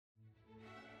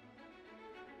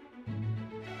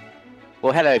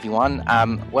Well, hello everyone.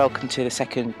 Welcome to the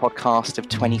second podcast of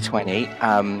 2020.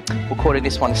 We're calling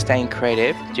this one Staying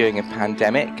Creative During a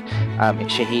Pandemic.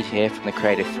 It's Shahid here from the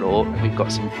Creative Floor. We've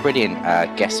got some brilliant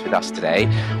guests with us today.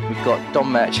 We've got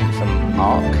Dom Merchant from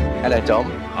ARK. Hello,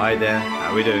 Dom. Hi there.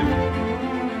 How are we doing?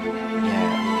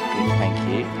 Yeah, good, thank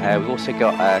you. We've also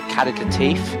got Khalid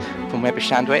Latif from Weber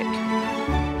Shandwick.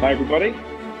 Hi, everybody.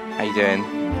 How you doing?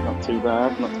 Not too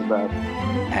bad.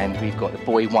 And we've got the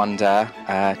boy wonder,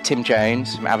 Tim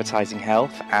Jones from Advertising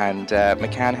Health and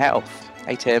McCann Health.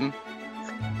 Hey, Tim.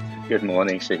 Good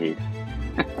morning, Shahid.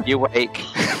 You awake?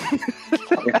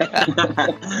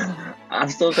 I'm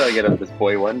still trying to get up this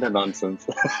boy wonder nonsense.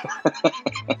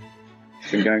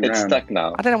 Been going It's round. stuck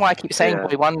now. I don't know why I keep saying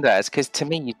boy wonder. It's because to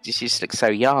me you just look so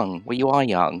young. Well, you are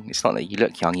young. It's not that you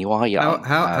look young. You are young.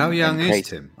 How young is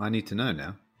Tim? I need to know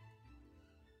now.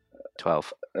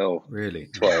 12. Oh, Really?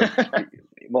 12.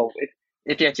 Well,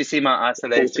 if you actually see my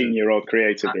isolation... 14-year-old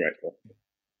creative director.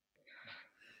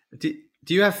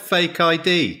 Do you have fake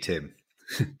ID, Tim?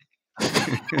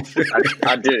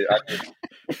 I do.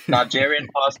 Nigerian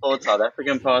passport, South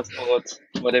African passport,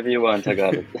 whatever you want, I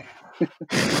got it.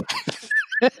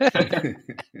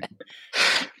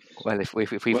 Well, if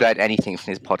we've learned anything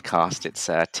from this podcast, it's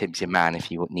Tim's your man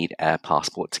if you need a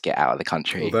passport to get out of the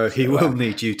country. Although he will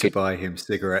need you to buy him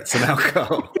cigarettes and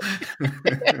alcohol.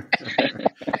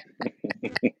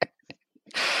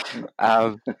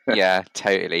 Yeah,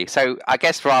 totally. So I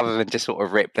guess rather than just sort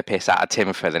of rip the piss out of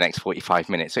Tim for the next 45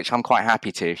 minutes, which I'm quite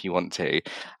happy to if you want to,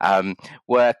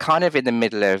 we're kind of in the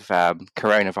middle of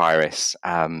coronavirus,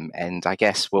 and I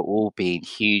guess we're all being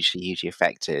hugely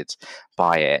affected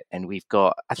by it. And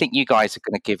I think you guys are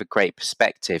going to give a great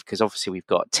perspective because obviously we've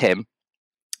got Tim,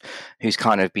 who's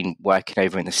kind of been working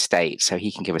over in the States, so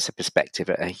he can give us a perspective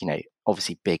at a,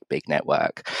 obviously big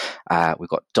network. We've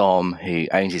got Dom, who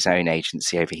owns his own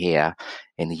agency over here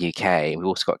in the UK. We've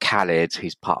also got Khalid,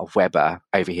 who's part of Weber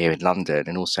over here in London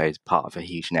and also is part of a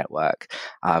huge network.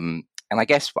 And I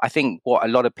think what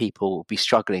a lot of people will be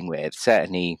struggling with,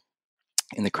 certainly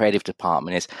in the creative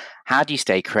department, is how do you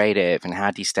stay creative and how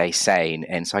do you stay sane?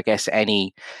 And so I guess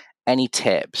any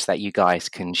tips that you guys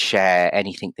can share,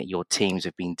 anything that your teams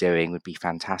have been doing would be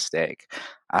fantastic.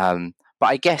 But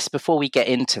I guess before we get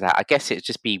into that, I guess it'd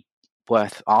just be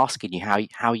worth asking you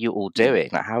how you all doing.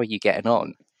 Like, how are you getting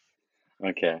on?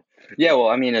 Okay. Yeah, well,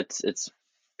 I mean, it's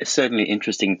certainly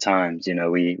interesting times.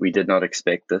 We did not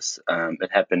expect this.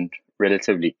 It happened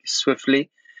relatively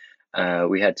swiftly.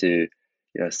 We had to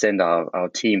send our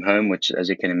team home, which, as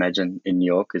you can imagine, in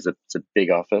New York it's a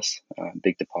big office,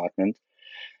 big department.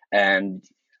 And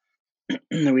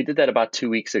we did that about 2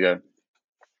 weeks ago.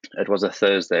 It was a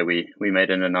Thursday. We made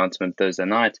an announcement Thursday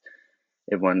night.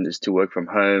 Everyone is to work from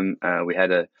home. We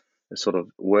had a sort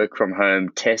of work from home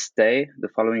test day the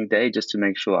following day just to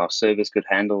make sure our service could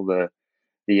handle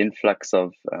the influx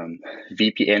of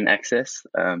VPN access,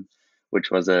 which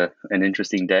was an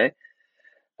interesting day.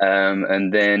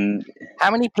 And then... How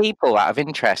many people, out of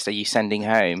interest, are you sending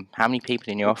home? How many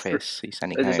people in your office are you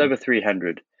sending home? It's over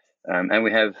 300. And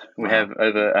we have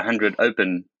over 100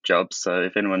 open jobs. So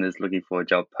if anyone is looking for a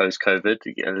job post-COVID,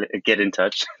 get in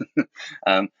touch.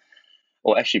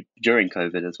 Or actually during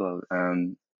COVID as well.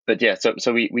 But yeah,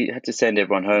 so we had to send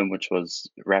everyone home, which was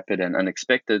rapid and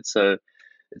unexpected. So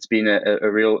it's been a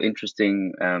real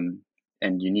interesting and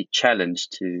unique challenge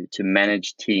to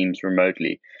manage teams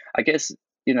remotely. I guess,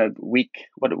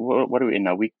 what are we in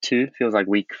now? Week 2 feels like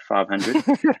week 500.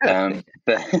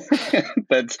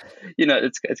 But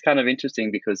it's kind of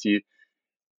interesting because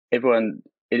everyone,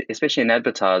 especially in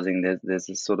advertising, there's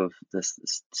this sort of this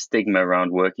stigma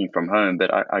around working from home.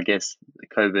 But I guess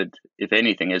COVID, if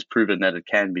anything, has proven that it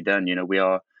can be done. We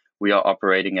are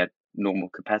operating at normal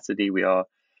capacity. We are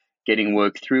getting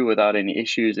work through without any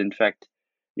issues. In fact,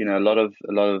 a lot of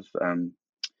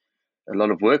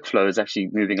workflow is actually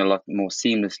moving a lot more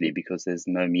seamlessly because there's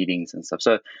no meetings and stuff.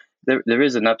 So there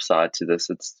is an upside to this.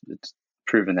 It's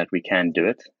proven that we can do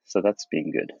it. So that's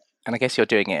been good. And I guess you're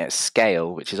doing it at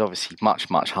scale, which is obviously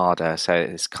much harder. So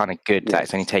it's kind of good that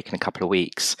it's only taken a couple of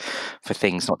weeks for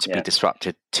things not to be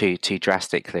disrupted too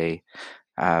drastically.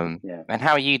 And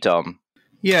how are you, Dom?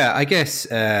 Yeah, I guess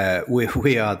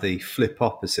we are the flip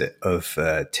opposite of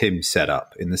Tim's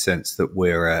setup in the sense that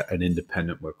we're an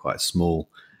independent, we're quite a small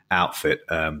outfit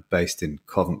based in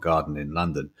Covent Garden in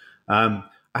London. I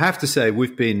have to say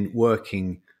we've been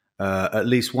working at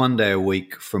least one day a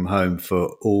week from home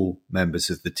for all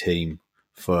members of the team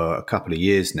for a couple of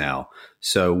years now.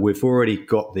 So we've already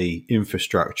got the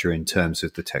infrastructure in terms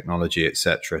of the technology,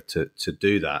 etc., to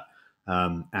do that.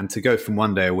 And to go from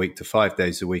one day a week to 5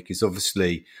 days a week is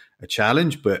obviously a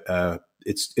challenge, but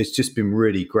it's just been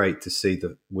really great to see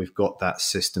that we've got that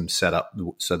system set up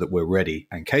so that we're ready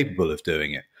and capable of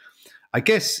doing it. I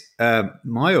guess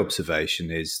my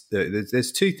observation is that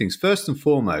there's two things. First and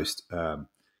foremost,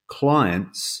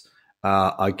 clients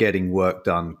are getting work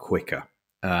done quicker.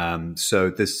 So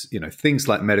there's, things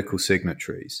like medical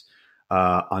signatories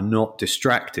are not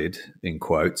distracted, in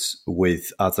quotes,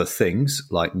 with other things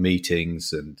like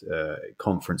meetings and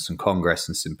conference and congress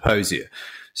and symposia.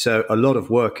 So a lot of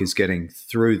work is getting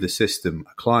through the system,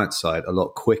 client side, a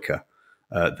lot quicker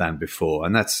than before.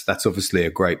 And that's obviously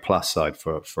a great plus side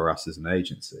for us as an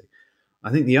agency.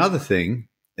 I think the other thing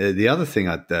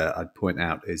I'd point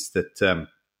out is that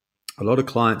a lot of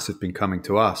clients have been coming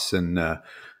to us, and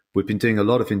we've been doing a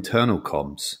lot of internal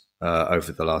comms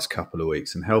over the last couple of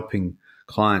weeks and helping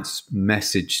clients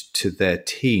message to their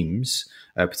teams,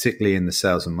 particularly in the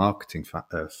sales and marketing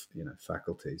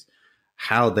faculties,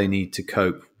 how they need to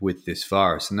cope with this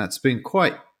virus. And that's been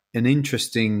quite an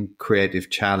interesting creative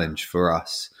challenge for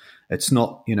us. It's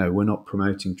not, we're not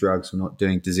promoting drugs, we're not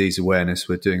doing disease awareness,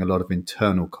 we're doing a lot of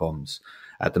internal comms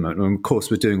at the moment. And of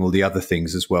course, we're doing all the other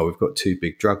things as well. We've got 2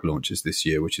 big drug launches this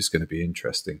year, which is going to be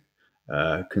interesting,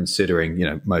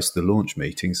 considering, most of the launch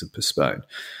meetings are postponed.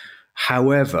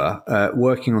 However,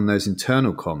 working on those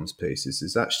internal comms pieces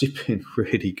has actually been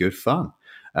really good fun.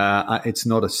 It's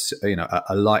not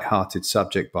a lighthearted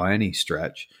subject by any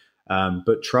stretch,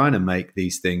 but trying to make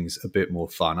these things a bit more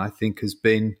fun, I think, has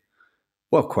been,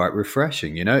 well, quite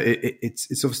refreshing.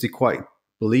 It's obviously quite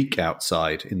bleak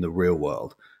outside in the real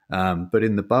world, but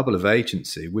in the bubble of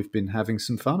agency, we've been having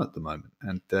some fun at the moment,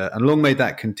 and long may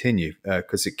that continue,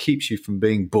 because it keeps you from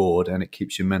being bored and it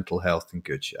keeps your mental health in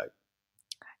good shape.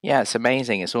 Yeah, it's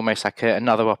amazing. It's almost like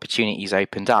another opportunity's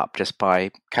opened up just by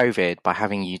COVID, by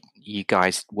having you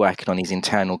guys working on these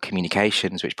internal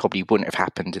communications, which probably wouldn't have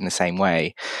happened in the same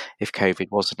way if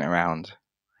COVID wasn't around.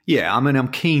 Yeah, I mean, I'm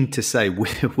keen to say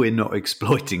we're not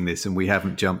exploiting this and we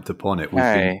haven't jumped upon it.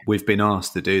 We've been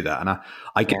asked to do that, and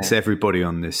I guess everybody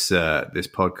on this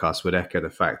podcast would echo the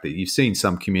fact that you've seen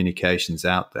some communications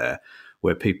out there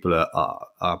where people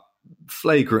are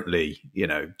flagrantly,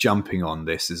 jumping on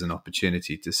this as an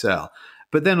opportunity to sell.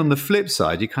 But then on the flip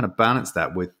side, you kind of balance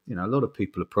that with, a lot of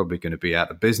people are probably going to be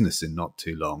out of business in not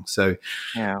too long. So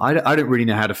I don't really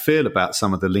know how to feel about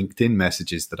some of the LinkedIn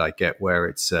messages that I get where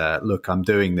it's, look, I'm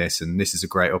doing this and this is a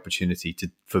great opportunity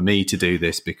for me to do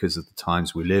this because of the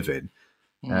times we live in.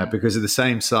 Because of the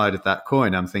same side of that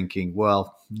coin, I'm thinking,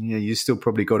 well, you still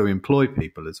probably got to employ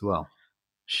people as well.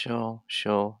 Sure.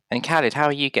 And Khaled, how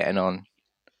are you getting on?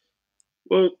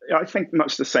 Well, I think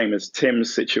much the same as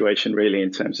Tim's situation, really,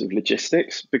 in terms of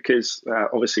logistics, because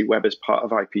obviously Weber's part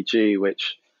of IPG,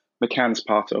 which McCann's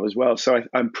part of as well. So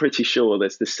I'm pretty sure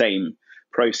there's the same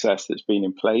process that's been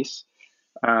in place.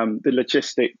 The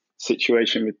logistic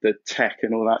situation with the tech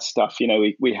and all that stuff,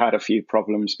 we had a few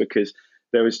problems because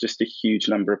there was just a huge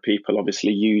number of people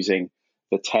obviously using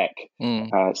the tech.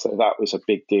 So that was a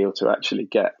big deal to actually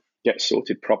get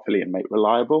sorted properly and make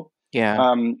reliable.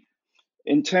 Yeah.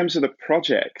 In terms of the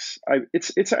projects,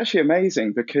 it's actually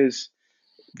amazing because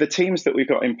the teams that we've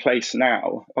got in place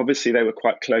now, obviously they were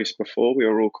quite close before. We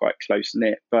were all quite close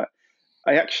knit, but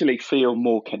I actually feel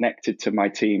more connected to my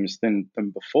teams than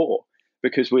before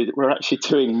because we're actually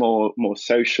doing more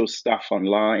social stuff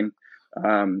online.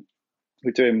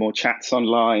 We're doing more chats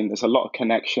online. There's a lot of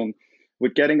connection. We're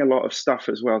getting a lot of stuff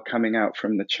as well coming out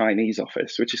from the Chinese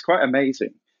office, which is quite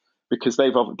amazing. Because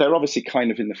they're obviously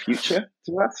kind of in the future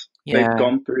to us. Yeah. They've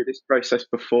gone through this process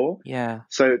before. Yeah.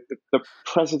 So the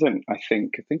president, I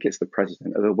think it's the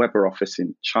president of the Weber office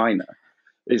in China,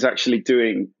 is actually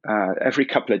doing every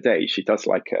couple of days. She does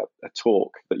like a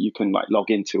talk that you can like log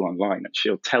into online, and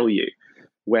she'll tell you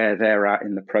where they're at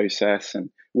in the process and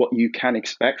what you can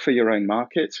expect for your own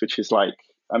markets, which is like,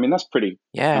 I mean, that's pretty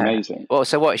amazing. Well,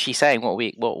 so what is she saying?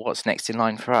 What's next in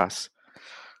line for us?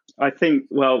 I think,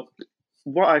 well,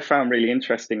 what I found really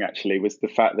interesting actually was the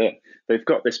fact that they've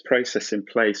got this process in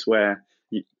place where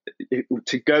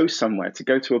to go somewhere, to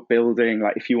go to a building,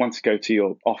 like if you want to go to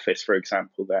your office, for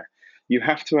example, there, you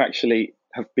have to actually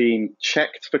have been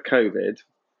checked for COVID,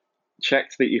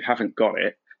 checked that you haven't got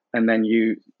it, and then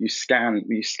you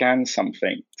scan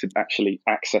something to actually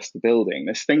access the building.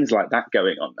 There's things like that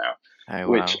going on now,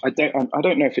 which I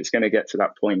don't know if it's going to get to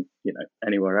that point,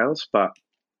 anywhere else, but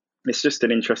it's just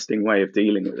an interesting way of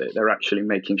dealing with it. They're actually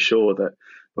making sure that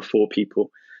before people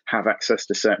have access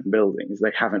to certain buildings,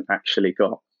 they haven't actually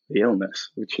got the illness,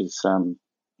 which is,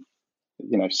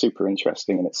 super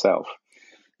interesting in itself.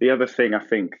 The other thing I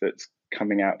think that's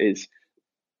coming out is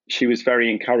she was very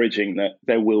encouraging that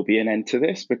there will be an end to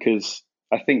this because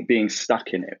I think being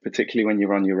stuck in it, particularly when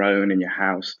you're on your own in your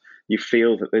house, you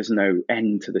feel that there's no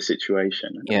end to the situation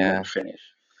and no finish.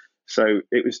 So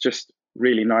it was just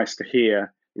really nice to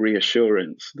hear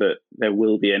reassurance that there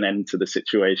will be an end to the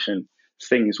situation.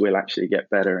 Things will actually get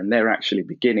better, and they're actually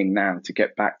beginning now to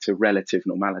get back to relative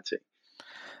normality.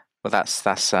 Well,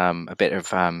 that's a bit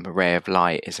of a ray of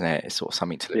light, isn't it? It's sort of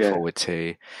something to look forward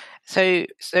to. So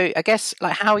I guess,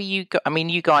 like, how are you? I mean,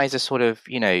 you guys are sort of,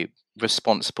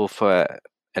 responsible for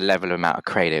a level amount of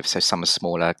creative. So some are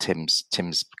smaller. Tim's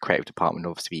creative department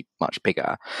will obviously be much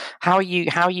bigger. How are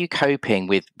you coping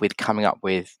with coming up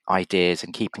with ideas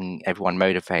and keeping everyone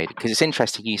motivated? Because it's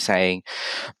interesting you saying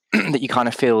that you kind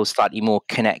of feel slightly more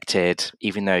connected,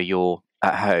 even though you're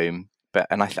at home. But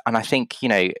I think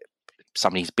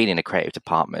somebody who's been in a creative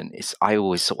department, I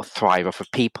always sort of thrive off of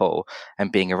people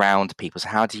and being around people. So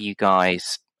how do you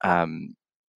guys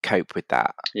cope with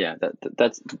that? Yeah,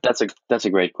 that's a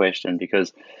great question,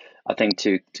 because I think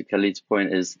to Khalid's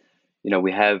point is,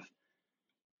 we have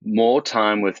more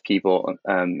time with people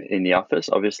in the office,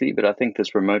 obviously, but I think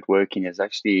this remote working is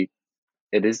actually,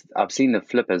 I've seen the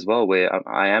flip as well, where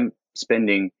I am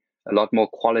spending a lot more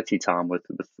quality time with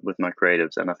my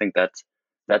creatives, and I think that's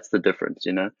the difference.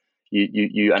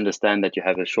 You understand that you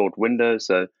have a short window,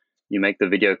 so you make the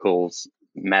video calls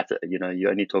matter. You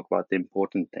only talk about the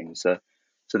important things.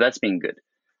 So that's been good.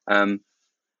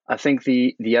 I think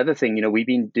the other thing, we've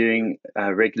been doing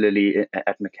regularly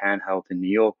at McCann Health in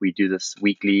New York. We do this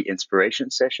weekly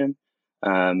inspiration session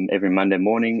every Monday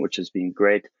morning, which has been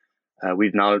great.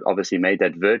 We've now obviously made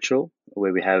that virtual,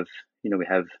 where we have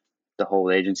the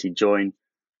whole agency join.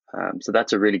 So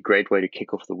that's a really great way to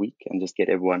kick off the week and just get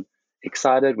everyone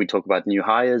excited. We talk about new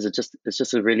hires. It's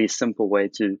just a really simple way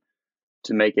to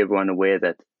make everyone aware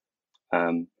that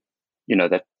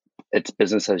that it's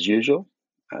business as usual.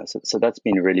 So that's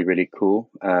been really, really cool.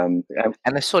 And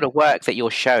the sort of work that you're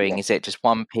showing, is it just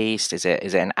one piece? Is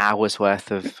it an hour's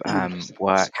worth of work?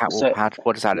 What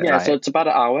does that look like? Yeah, so it's about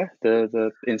an hour,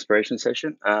 the inspiration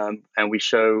session, and we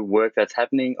show work that's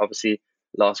happening. Obviously,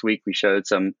 last week we showed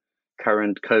some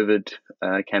current COVID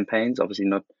campaigns. Obviously,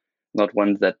 not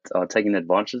ones that are taking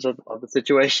advantage of the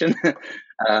situation.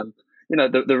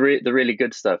 The really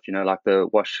good stuff. Like the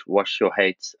wash your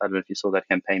hate. I don't know if you saw that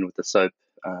campaign with the soap.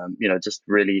 Just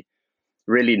really,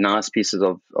 really nice pieces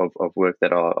of work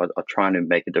that are trying to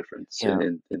make a difference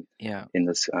in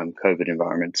this COVID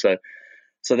environment.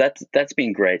 So that's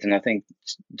been great, and I think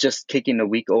just kicking a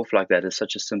week off like that is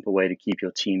such a simple way to keep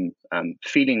your team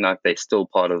feeling like they're still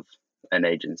part of an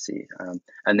agency.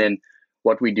 And then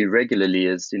what we do regularly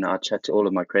is, I chat to all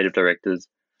of my creative directors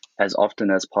as often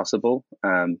as possible.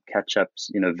 Catch ups,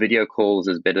 video calls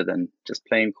is better than just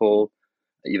plain call.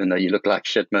 Even though you look like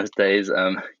shit most days,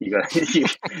 you got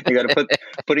to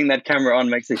putting that camera on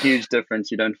makes a huge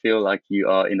difference. You don't feel like you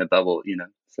are in a bubble,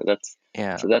 So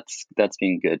that's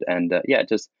been good, and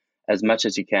just as much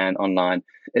as you can online.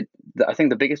 I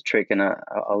think the biggest trick, and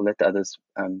I'll let the others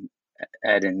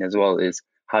add in as well, is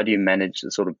how do you manage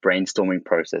the sort of brainstorming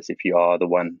process if you are the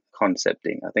one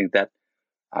concepting? I think that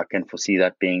I can foresee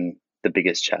that being the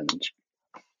biggest challenge.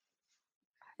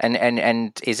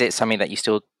 And is it something that you're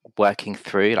still working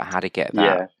through, like how to get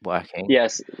that working?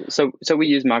 Yes. So we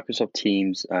use Microsoft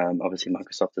Teams. Obviously,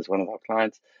 Microsoft is one of our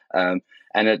clients, and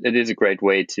it is a great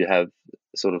way to have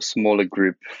sort of smaller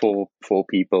group, four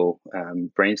people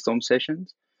brainstorm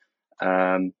sessions.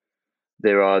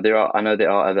 There are I know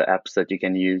there are other apps that you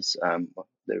can use.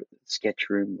 The Sketch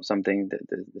Room or something.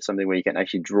 There's something where you can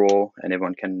actually draw and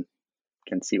everyone can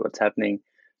see what's happening.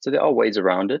 So there are ways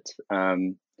around it.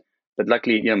 But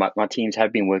luckily, my teams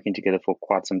have been working together for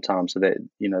quite some time, so that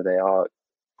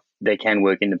they can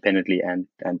work independently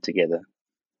and together.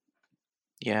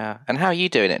 Yeah, and how are you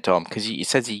doing it, Dom? Because you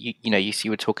said you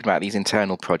were talking about these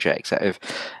internal projects that have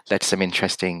led to some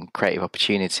interesting creative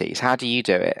opportunities. How do you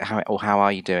do it? How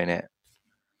are you doing it?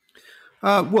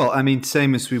 Well, I mean,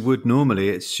 same as we would normally.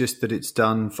 It's just that it's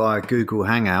done via Google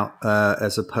Hangout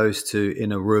as opposed to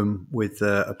in a room with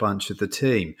a bunch of the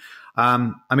team.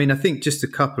 I mean, I think just a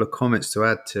couple of comments to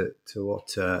add to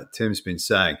what Tim's been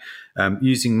saying.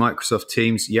 Using Microsoft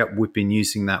Teams, we've been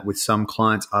using that with some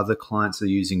clients. Other clients are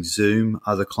using Zoom.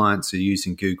 Other clients are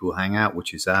using Google Hangout,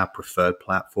 which is our preferred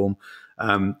platform.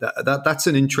 That's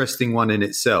an interesting one in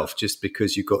itself, just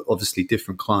because you've got obviously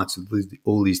different clients with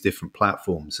all these different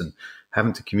platforms, and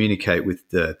having to communicate with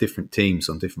different teams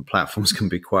on different platforms can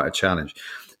be quite a challenge.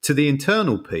 To the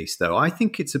internal piece, though, I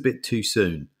think it's a bit too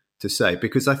soon to say,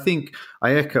 because I think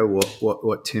I echo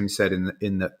what Tim said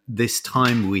in that this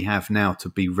time we have now to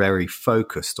be very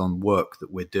focused on work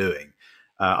that we're doing.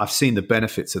 I've seen the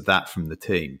benefits of that from the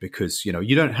team because,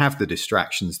 you don't have the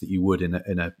distractions that you would in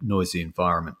a noisy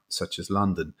environment such as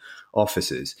London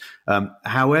offices.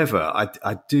 However,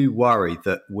 I do worry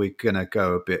that we're going to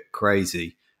go a bit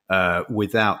crazy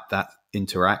without that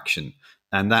interaction.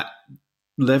 And that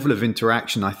level of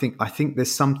interaction, I think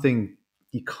there's something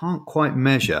you can't quite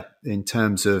measure in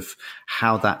terms of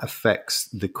how that affects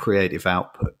the creative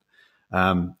output.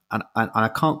 And I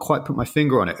can't quite put my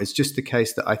finger on it. It's just the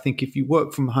case that I think if you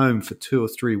work from home for 2 or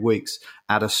 3 weeks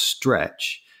at a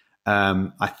stretch,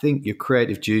 I think your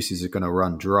creative juices are going to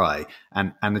run dry.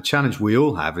 And the challenge we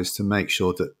all have is to make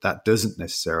sure that that doesn't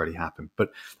necessarily happen.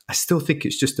 But I still think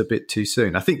it's just a bit too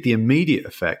soon. I think the immediate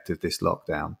effect of this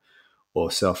lockdown or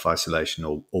self-isolation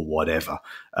or whatever,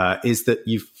 is that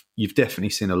you've definitely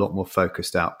seen a lot more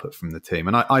focused output from the team.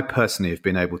 And I personally have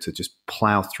been able to just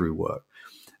plow through work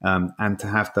and to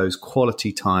have those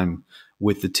quality time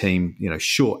with the team,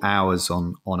 short hours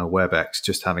on a WebEx,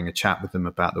 just having a chat with them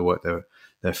about the work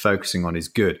they're focusing on is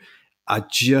good. I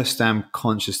just am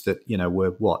conscious that,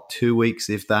 we're 2 weeks,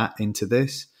 if that, into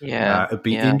this? Yeah. It'd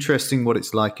be interesting what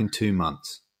it's like in 2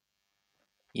 months.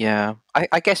 Yeah,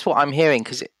 I guess what I'm hearing,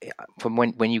 because from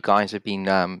when you guys have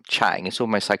been chatting, it's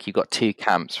almost like you've got 2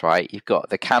 camps, right? You've got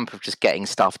the camp of just getting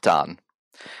stuff done,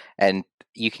 and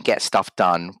you can get stuff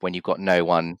done when you've got no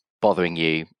one bothering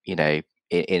you, in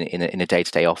a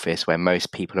day-to-day office where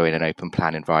most people are in an open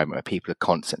plan environment where people are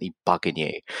constantly bugging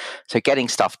you. So getting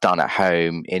stuff done at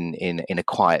home in a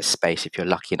quiet space, if you're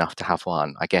lucky enough to have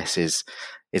one, I guess is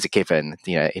a given.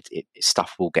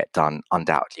 Stuff will get done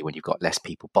undoubtedly when you've got less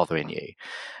people bothering you.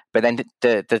 But then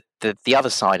the other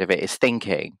side of it is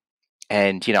thinking,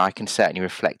 and I can certainly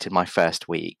reflect in my first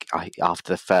week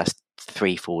after the first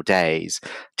 3-4 days,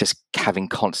 just having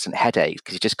constant headaches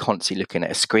because you're just constantly looking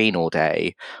at a screen all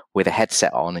day with a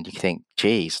headset on, and you think,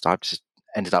 geez, I've just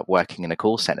ended up working in a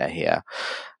call center here.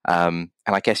 And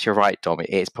I guess you're right, Dom.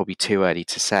 It's probably too early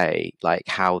to say like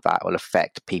how that will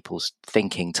affect people's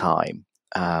thinking time.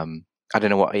 I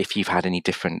don't know if you've had any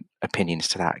different opinions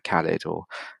to that, Khaled, or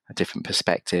a different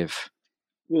perspective.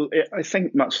 Well, I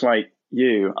think much like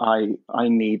you, I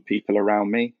need people around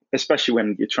me, especially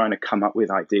when you're trying to come up with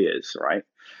ideas, right?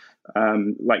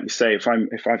 Like you say, if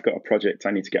I've got a project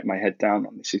I need to get my head down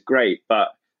on, this is great. But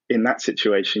in that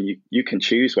situation, you can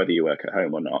choose whether you work at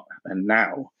home or not. And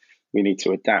now we need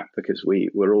to adapt because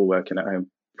we're all working at home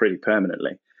pretty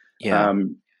permanently. Yeah.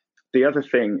 The other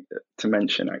thing to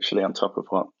mention, actually, on top of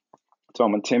what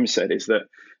Tom and Tim said, is that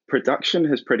production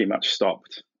has pretty much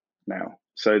stopped now.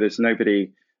 So there's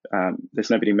nobody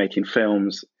making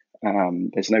films.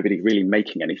 There's nobody really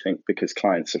making anything because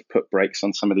clients have put brakes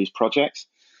on some of these projects.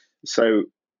 So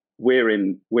we're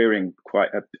in quite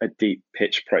a deep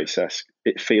pitch process.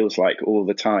 It feels like all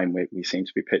the time we seem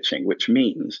to be pitching, which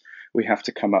means we have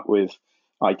to come up with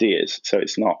ideas. So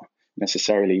it's not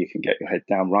necessarily you can get your head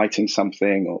down writing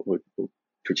something or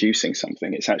producing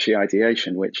something. It's actually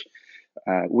ideation, which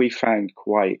we found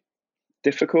quite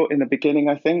difficult in the beginning,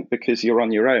 I think, because you're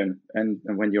on your own. And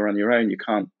when you're on your own, you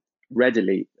can't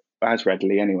as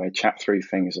readily anyway, chat through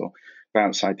things or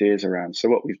bounce ideas around. So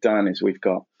what we've done is we've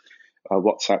got a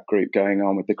WhatsApp group going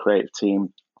on with the creative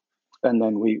team. And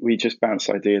then we just bounce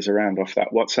ideas around off that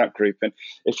WhatsApp group. And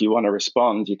if you want to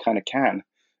respond, you kind of can.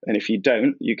 And if you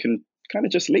don't, you can kind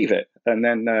of just leave it and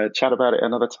then chat about it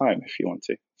another time if you want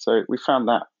to. So we found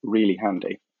that really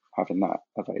handy, having that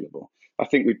available. I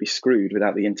think we'd be screwed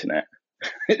without the internet.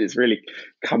 It has really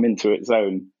come into its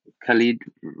own. Khalid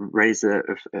raised a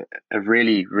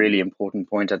really, really important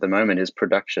point at the moment is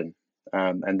production.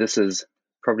 And this is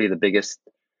probably the biggest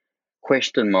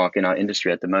question mark in our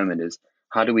industry at the moment is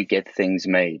how do we get things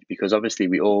made? Because obviously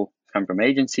we all come from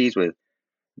agencies with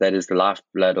that is the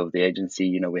lifeblood of the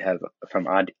agency. We have from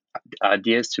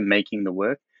ideas to making the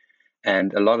work.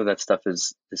 And a lot of that stuff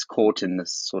is caught in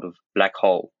this sort of black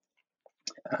hole.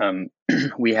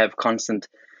 We have constant,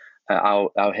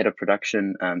 our head of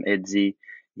production, Edzi,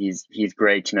 he's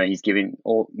great. He's giving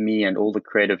me and all the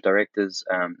creative directors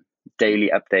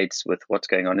daily updates with what's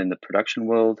going on in the production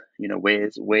world.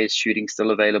 Where's shooting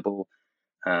still available?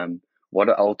 What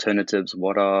are alternatives?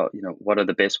 What are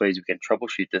the best ways we can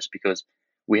troubleshoot this? Because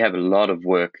we have a lot of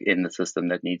work in the system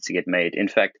that needs to get made. In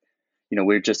fact,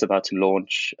 we're just about to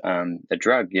launch a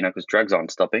drug, because drugs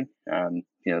aren't stopping.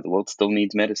 The world still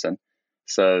needs medicine.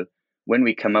 So when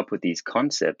we come up with these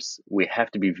concepts, we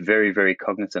have to be very, very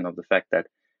cognizant of the fact that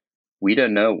we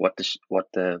don't know what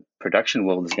the production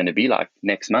world is going to be like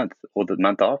next month or the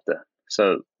month after.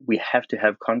 So we have to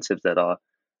have concepts that are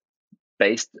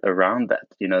based around that.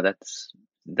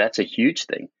 That's a huge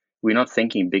thing. We're not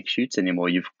thinking big shoots anymore.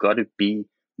 You've got to be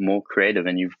more creative,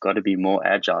 and you've got to be more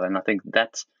agile. And I think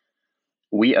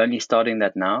we only starting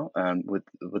that now, with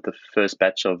the first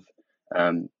batch of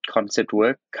concept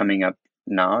work coming up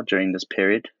now during this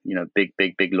period.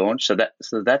 Big launch. So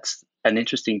that's an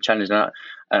interesting challenge.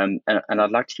 And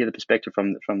I'd like to hear the perspective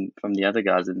from the other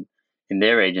guys in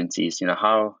their agencies.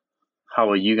 How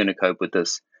are you going to cope with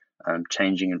this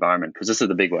changing environment? Because this is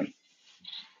the big one.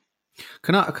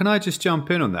 Can I just jump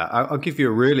in on that? I'll give you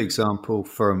a real example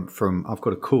from I've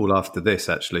got a call after this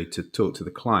actually to talk to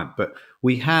the client, but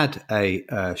we had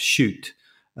a shoot.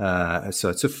 So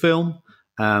it's a film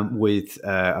with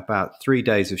about 3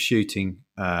 days of shooting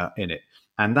in it,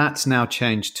 and that's now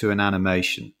changed to an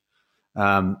animation.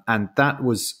 And that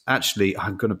was actually,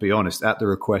 I'm going to be honest, at the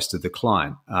request of the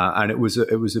client. And it was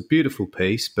a beautiful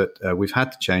piece, but we've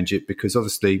had to change it because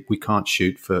obviously we can't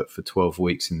shoot for 12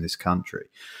 weeks in this country.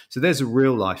 So there's a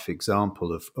real life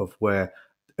example of where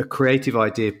a creative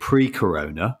idea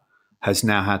pre-corona has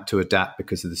now had to adapt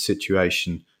because of the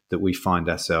situation that we find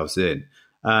ourselves in.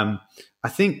 I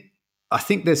think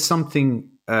there's something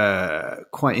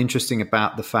quite interesting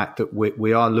about the fact that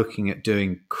we are looking at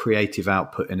doing creative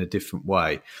output in a different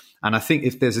way. And I think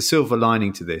if there's a silver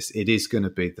lining to this, it is going to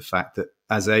be the fact that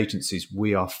as agencies,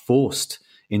 we are forced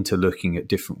into looking at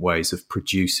different ways of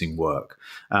producing work.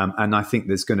 And I think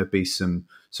there's going to be some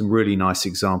really nice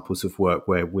examples of work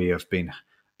where we have been,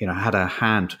 had our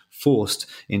hand forced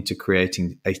into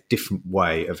creating a different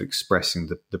way of expressing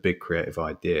the big creative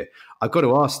idea. I've got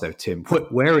to ask though, Tim,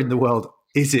 where in the world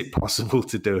is it possible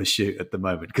to do a shoot at the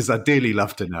moment? Because I'd dearly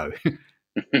love to know.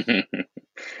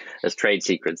 There's trade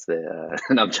secrets there.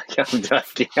 No, I'm joking.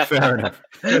 Fair enough.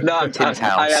 No,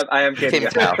 I am kidding.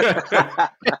 Tim's house.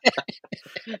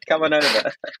 Come on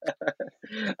over.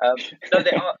 No,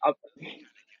 they are.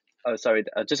 Oh, sorry.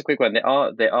 Just a quick one. They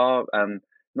are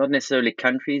not necessarily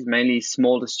countries, mainly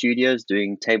smaller studios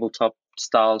doing tabletop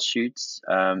style shoots.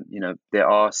 There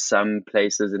are some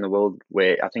places in the world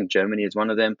where I think Germany is one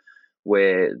of them,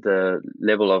 where the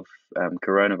level of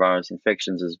coronavirus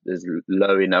infections is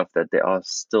low enough that there are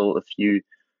still a few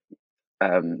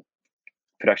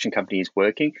production companies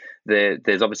working.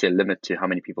 There's obviously a limit to how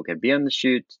many people can be on the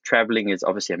shoot. Traveling is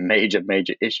obviously a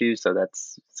major issue, so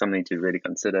that's something to really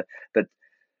consider. But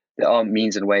there are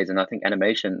means and ways, and I think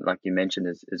animation, like you mentioned,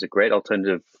 is a great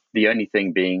alternative. The only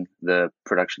thing being the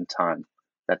production time.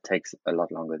 That takes a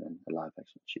lot longer than a live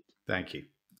action shoot. Thank you.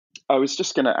 I was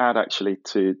just going to add actually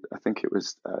to, I think it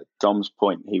was Dom's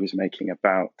point he was making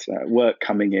about work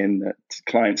coming in that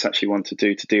clients actually want to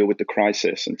do to deal with the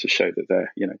crisis and to show that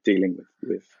they're dealing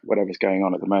with whatever's going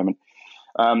on at the moment.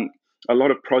 A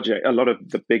lot of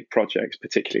the big projects,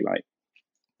 particularly like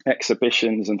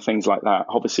exhibitions and things like that,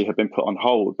 obviously have been put on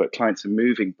hold, but clients are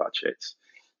moving budgets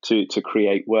to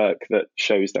create work that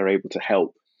shows they're able to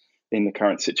help in the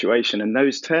current situation. And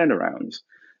those turnarounds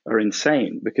are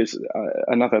insane because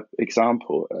another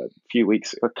example,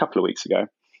 a couple of weeks ago,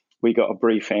 we got a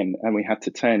brief in and we had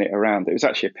to turn it around. It was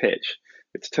actually a pitch,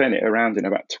 but to turn it around in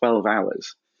about 12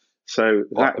 hours. So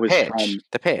that was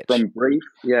the pitch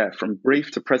from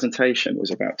brief to presentation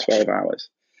was about 12 hours.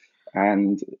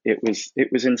 And it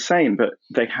was insane, but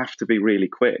they have to be really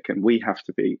quick and we have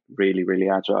to be really, really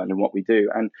agile in what we do.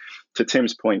 And to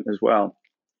Tim's point as well,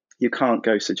 you can't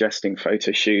go suggesting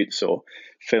photo shoots or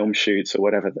film shoots or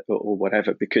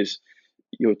whatever because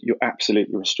you're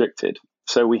absolutely restricted.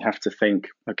 So we have to think,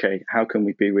 okay, how can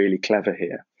we be really clever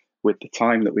here with the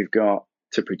time that we've got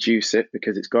to produce it,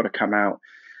 because it's got to come out.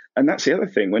 And that's the other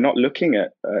thing. We're not looking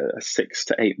at a 6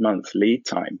 to 8 month lead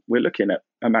time. We're looking at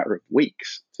a matter of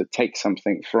weeks to take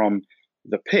something from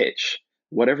the pitch,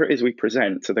 whatever it is we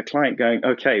present, to the client going,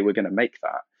 okay, we're going to make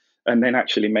that, and then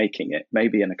actually making it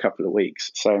maybe in a couple of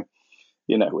weeks. So,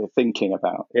 we're thinking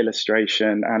about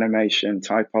illustration, animation,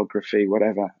 typography,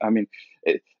 whatever. I mean,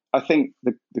 I think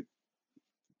the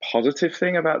positive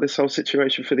thing about this whole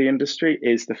situation for the industry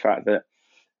is the fact that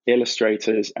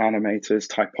illustrators, animators,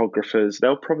 typographers,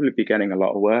 they'll probably be getting a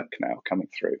lot of work now coming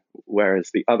through. Whereas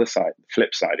the other side, the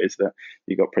flip side, is that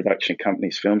you've got production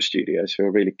companies, film studios who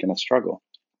are really going to struggle.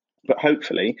 But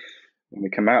hopefully, when we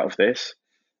come out of this,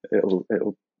 it'll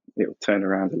turn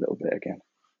around a little bit again.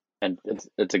 And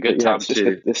it's a good time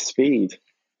to the speed.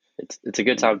 It's a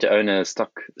good time to own a stock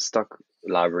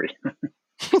library.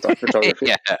 Stock photography.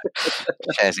 Yeah.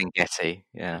 Shares in Getty.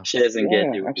 Yeah. Shares in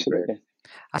Getty. Absolutely.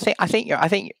 I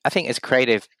think as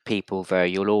creative people though,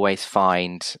 you'll always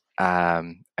find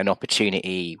an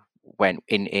opportunity when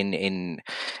in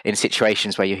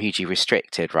situations where you're hugely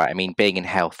restricted, right? I mean, being in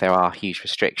health, there are huge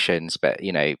restrictions, but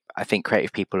I think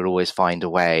creative people will always find a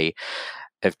way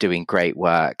of doing great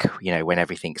work, when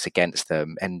everything's against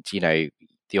them. And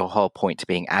your whole point to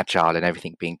being agile and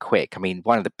everything being quick. I mean,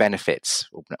 one of the benefits,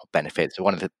 or not benefits,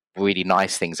 one of the really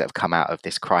nice things that have come out of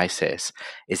this crisis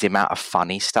is the amount of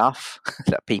funny stuff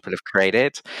that people have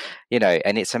created,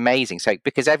 and it's amazing. So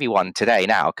because everyone today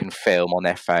now can film on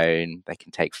their phone, they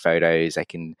can take photos, they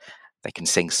can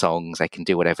sing songs, they can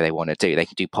do whatever they want to do, they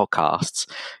can do podcasts,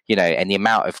 and the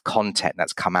amount of content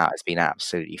that's come out has been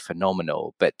absolutely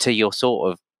phenomenal. But to your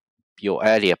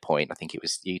earlier point, I think it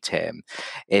was you, Tim,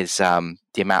 is the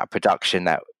amount of production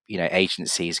that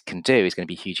agencies can do is going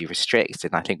to be hugely restricted.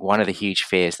 And I think one of the huge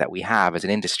fears that we have as an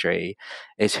industry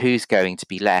is who's going to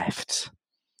be left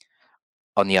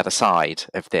on the other side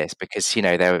of this, because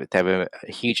there are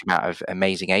a huge amount of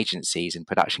amazing agencies and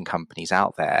production companies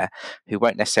out there who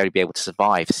won't necessarily be able to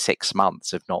survive 6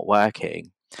 months of not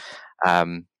working.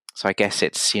 So I guess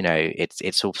it's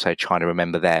also trying to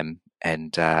remember them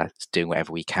and doing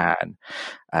whatever we can.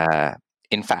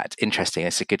 In fact, interesting,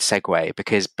 it's a good segue,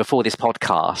 because before this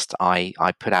podcast, I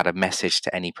put out a message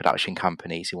to any production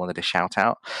companies who wanted a shout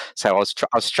out. So I was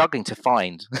struggling to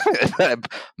find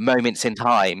moments in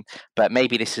time, but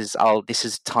maybe this is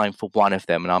time for one of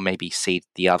them, and I'll maybe seed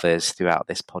the others throughout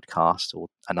this podcast, or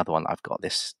another one I've got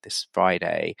this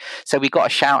Friday. So we got a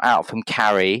shout out from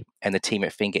Carrie and the team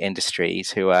at Finger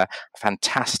Industries, who are a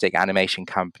fantastic animation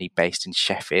company based in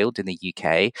Sheffield in the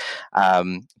UK.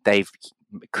 They've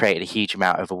created a huge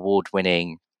amount of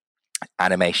award-winning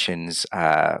animations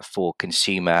for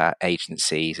consumer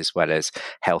agencies as well as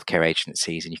healthcare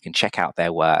agencies, and you can check out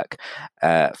their work,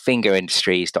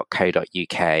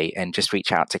 fingerindustries.co.uk, and just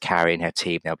reach out to Carrie and her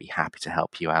team. They'll be happy to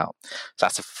help you out. So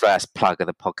that's the first plug of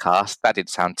the podcast. That didn't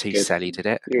sound too silly, did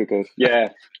it? You're good. Yeah,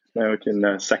 no, we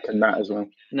can second that as well.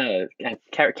 No,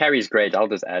 Carrie's great. I'll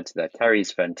just add to that.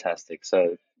 Carrie's fantastic.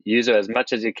 So use her as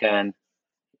much as you can.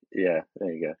 Yeah,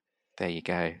 there you go. There you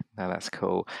go. No, that's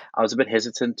cool. I was a bit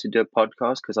hesitant to do a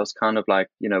podcast because I was kind of like,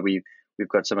 we've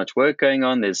got so much work going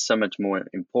on. There's so much more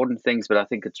important things, but I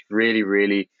think it's really,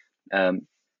 really,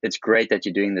 it's great that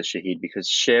you're doing this, Shahid, because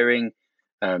sharing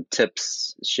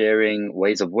tips, sharing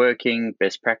ways of working,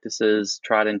 best practices,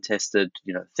 tried and tested,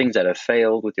 things that have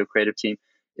failed with your creative team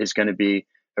is going to be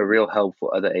a real help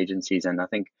for other agencies. And I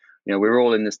think, we're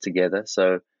all in this together.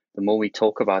 So the more we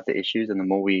talk about the issues and the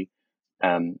more we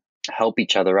help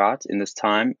each other out in this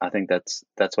time, I think that's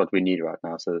what we need right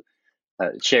now. So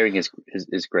sharing is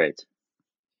great.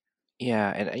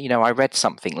 Yeah, and I read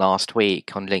something last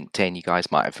week on LinkedIn. You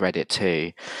guys might have read it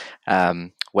too,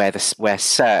 where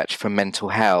search for mental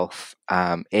health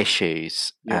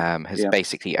issues has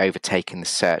basically overtaken the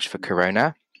search for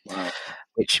corona. Wow.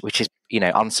 Which is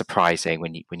unsurprising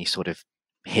when you sort of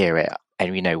hear it,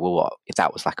 and what if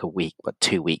that was like a week, but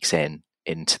 2 weeks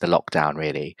into the lockdown,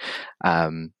 really.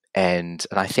 And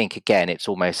I think, again, it's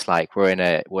almost like we're in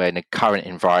a current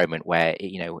environment where,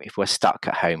 if we're stuck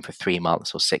at home for 3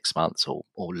 months or 6 months or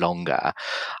longer,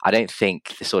 I don't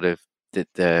think the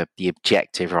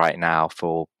objective right now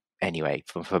for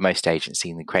most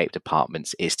agencies in the creative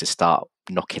departments is to start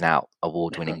knocking out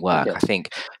award-winning work. Yeah. I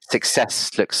think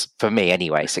success at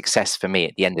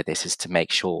the end of this is to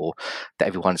make sure that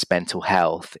everyone's mental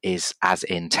health is as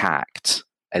intact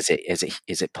as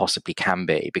it possibly can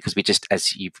be, because we just,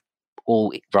 as you've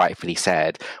all rightfully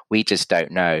said, we just don't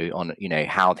know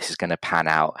how this is going to pan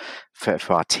out for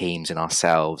our teams and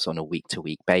ourselves on a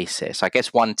week-to-week basis. I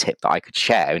guess one tip that I could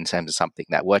share in terms of something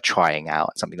that we're trying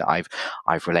out, something that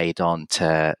I've relayed on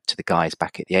to the guys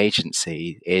back at the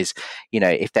agency, is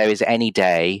if there is any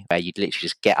day where you'd literally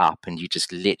just get up and you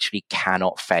just literally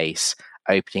cannot face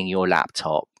opening your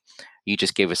laptop, you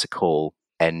just give us a call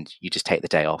and you just take the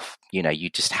day off. You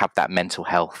just have that mental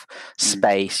health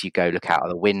space. You go look out of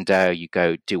the window, you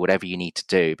go do whatever you need to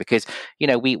do, because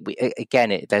we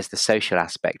again, there's the social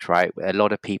aspect, right? A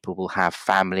lot of people will have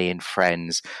family and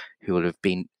friends who will have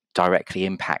been directly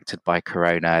impacted by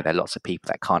corona. There are lots of people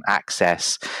that can't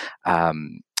access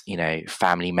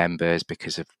family members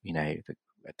because of the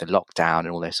lockdown and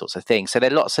all those sorts of things. So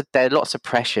there are lots of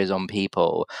pressures on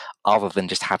people other than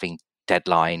just having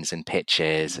deadlines and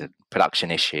pitches and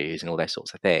production issues and all those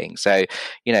sorts of things. So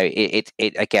it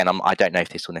again, I don't know if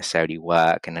this will necessarily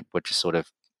work, and we're just sort of,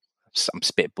 I'm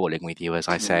spitballing with you as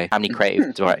I say. How many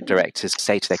creative directors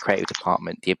say to their creative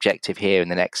department, the objective here in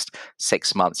the next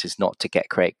 6 months is not to get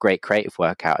great creative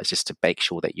work out, it's just to make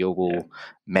sure that you're all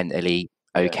mentally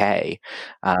okay.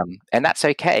 And that's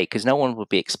okay, because no one will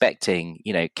be expecting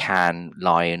Cannes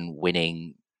Lion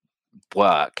winning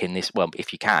work in this. Well,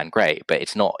 if you can, great, but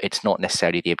it's not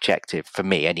necessarily the objective for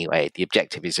me anyway. The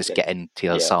objective is just getting to the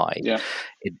other side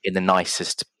in the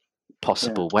nicest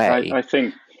possible way. I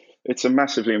think it's a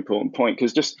massively important point,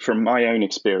 because just from my own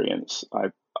experience,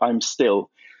 I'm still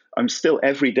I'm still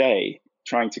every day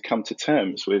trying to come to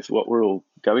terms with what we're all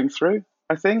going through.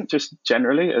 I think just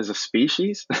generally as a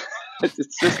species,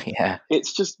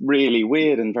 it's just really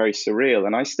weird and very surreal,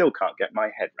 and I still can't get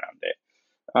my head around it.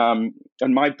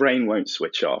 And my brain won't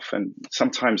switch off, and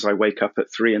sometimes I wake up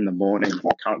at 3 a.m. and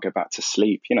can't go back to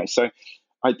sleep. So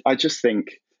I just think,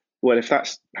 well, if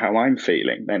that's how I'm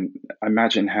feeling, then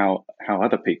imagine how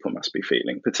other people must be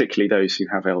feeling, particularly those who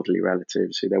have elderly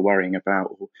relatives who they're worrying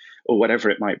about, or whatever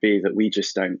it might be that we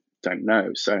just don't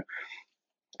know. So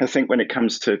I think when it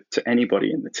comes to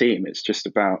anybody in the team, it's just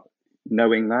about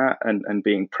knowing that and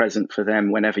being present for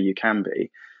them whenever you can be,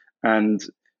 and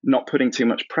not putting too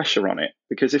much pressure on it.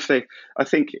 Because if they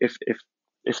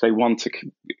want to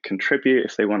contribute,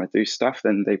 if they want to do stuff,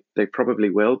 then they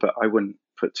probably will, but I wouldn't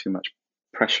put too much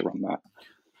pressure on that.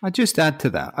 I just add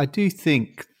to that, I do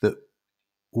think that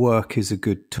work is a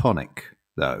good tonic,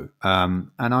 though.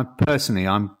 And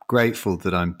I'm grateful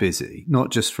that I'm busy,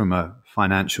 not just from a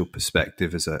financial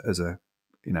perspective as a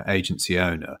agency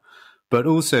owner, but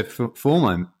also for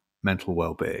my mental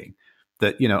well-being.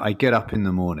 That, I get up in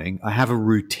the morning, I have a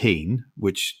routine,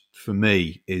 which for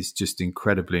me is just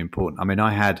incredibly important. I mean,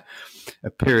 I had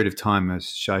a period of time, as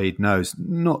Shahid knows,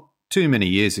 not too many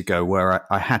years ago, where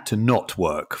I had to not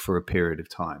work for a period of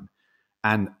time.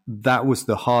 And that was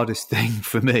the hardest thing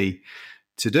for me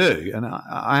to do. And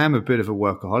I am a bit of a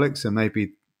workaholic, so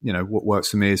maybe, what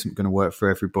works for me isn't going to work for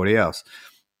everybody else.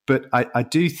 But I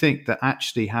do think that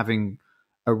actually having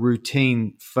a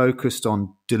routine focused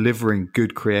on delivering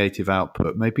good creative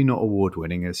output, maybe not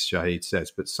award-winning, as Shahid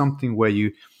says, but something where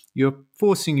you're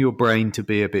forcing your brain to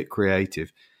be a bit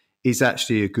creative, is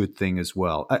actually a good thing as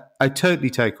well. I totally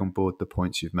take on board the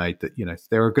points you've made that,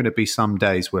 there are going to be some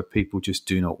days where people just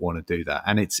do not want to do that.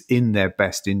 And it's in their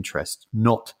best interest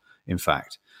not, in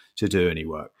fact, to do any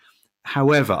work.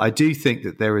 However, I do think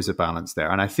that there is a balance there.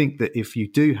 And I think that if you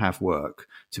do have work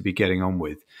to be getting on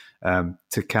with,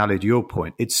 to Khalid, your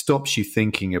point, it stops you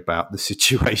thinking about the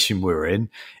situation we're in.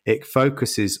 It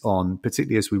focuses on,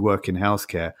 particularly as we work in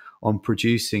healthcare, on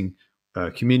producing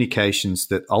communications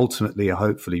that ultimately are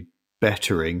hugely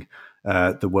bettering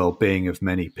the well-being of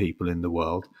many people in the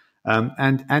world.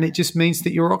 And it just means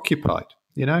that you're occupied.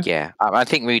 Yeah, I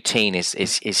think routine is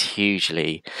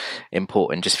hugely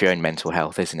important just for your own mental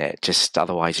health, isn't it? Just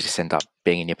otherwise you just end up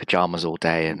being in your pajamas all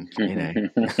day, and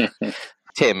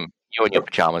Tim, you're in your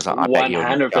pajamas. I bet you're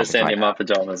 100% in my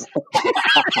pajamas.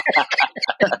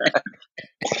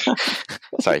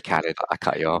 Sorry, Khalid, I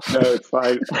cut you off. No, it's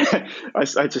fine. I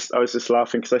was just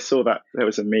laughing because I saw that there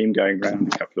was a meme going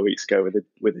around a couple of weeks ago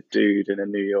with a dude in a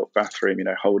New York bathroom,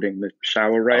 holding the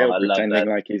shower rail, pretending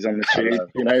like he's on the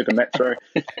tube, the metro.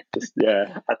 Just,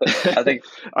 yeah. I think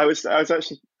I was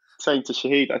actually saying to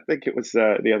Shahid, I think it was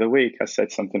the other week, I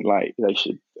said something like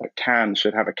Cannes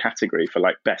should have a category for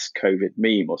like best COVID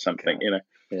meme or something,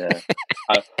 Yeah.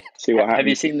 See what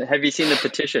happens. Have you seen the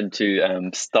petition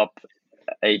to stop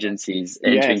agencies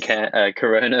entering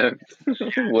Corona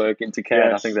work into Cannes?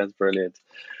 Yes. I think that's brilliant.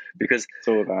 Because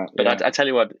saw that. But yeah. I tell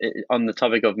you what, on the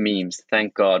topic of memes,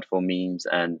 thank God for memes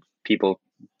and people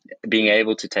being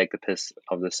able to take the piss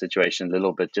of the situation a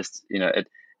little bit. Just it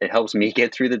helps me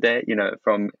get through the day.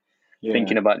 From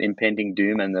thinking about impending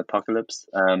doom and the apocalypse.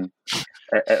 A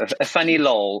funny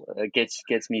lol gets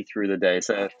me through the day.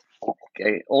 So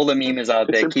all the memes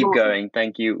out there, keep going.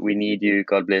 Thank you. We need you.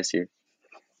 God bless you.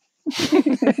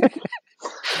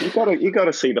 You got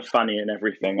to see the funny in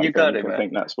everything. I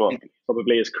think that's what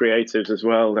probably as creatives as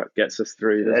well that gets us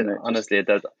through, doesn't it? Honestly, it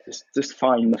does. Just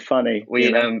find the funny. We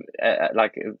I don't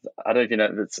know if you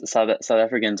know, South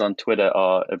Africans on Twitter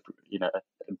are a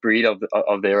breed of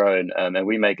their own, and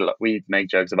we make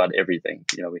jokes about everything.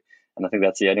 And I think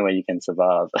that's the only way you can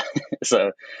survive.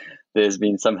 So there's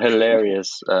been some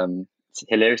hilariously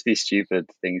stupid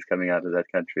things coming out of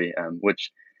that country,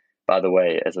 which, by the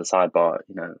way, as a sidebar,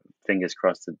 fingers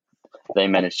crossed that they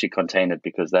managed to contain it,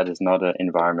 because that is not an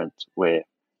environment where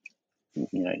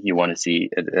you want to see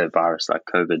a virus like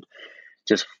COVID,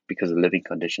 just because of living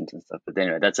conditions and stuff. But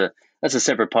anyway, that's a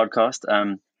separate podcast.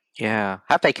 Yeah,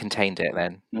 have they contained it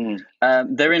then?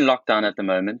 They're in lockdown at the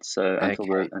moment, so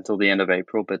until the end of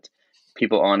April. But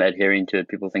people aren't adhering to it.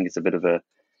 People think it's a bit of a.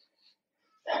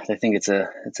 They think it's a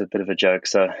bit of a joke.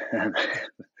 So,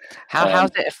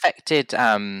 how's it affected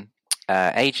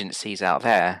agencies out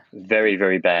there? Very,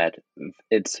 very bad.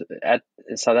 It's at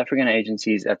South African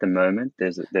agencies at the moment.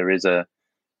 It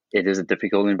is a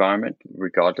difficult environment,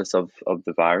 regardless of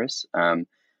the virus.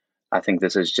 I think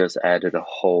this has just added a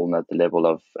whole nother level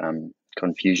of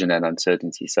confusion and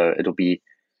uncertainty. So it'll be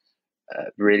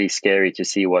really scary to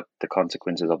see what the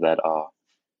consequences of that are.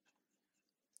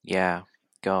 Yeah.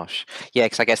 Gosh, yeah,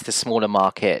 because I guess the smaller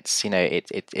markets,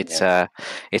 it is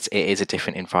a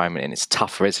different environment, and it's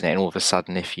tougher, isn't it? And all of a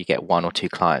sudden, if you get one or two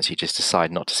clients who just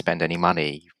decide not to spend any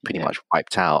money, you've pretty much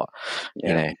wiped out,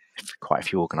 quite a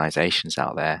few organisations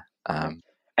out there. And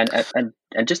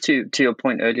just to your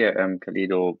point earlier,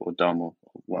 Khalid or Dom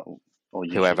or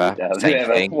you, whoever,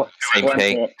 Shahid, same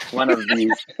thing. One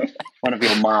of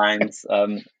your minds.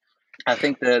 I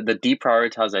think the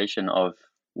deprioritization of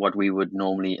what we would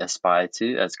normally aspire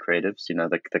to as creatives,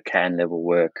 the can level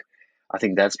work, I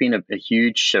think that's been a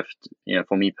huge shift,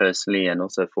 for me personally, and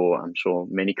also for, I'm sure,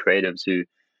 many creatives who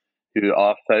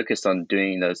are focused on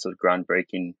doing those sort of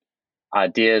groundbreaking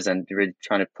ideas and really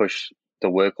trying to push the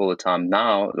work all the time.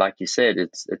 Now, like you said,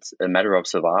 it's a matter of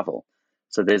survival.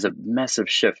 So there's a massive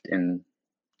shift in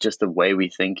just the way we're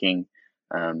thinking.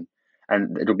 And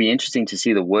it'll be interesting to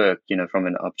see the work, from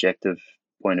an objective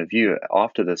point of view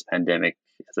after this pandemic,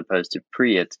 as opposed to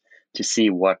pre it, to see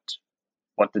what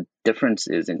the difference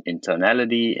is in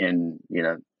tonality, in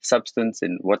substance,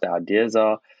 and what the ideas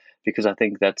are, because I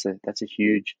think that's a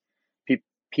huge.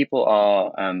 People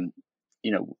are,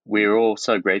 we're all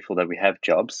so grateful that we have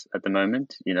jobs at the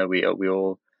moment. We're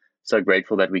all so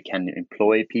grateful that we can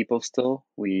employ people still.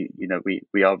 We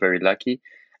are very lucky,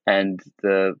 and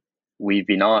we've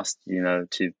been asked,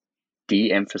 to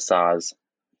de-emphasize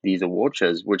these award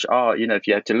shows, which are, if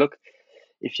you had to look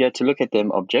at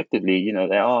them objectively,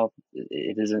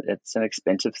 it's an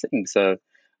expensive thing. So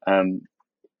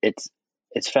it's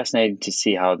fascinating to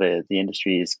see how the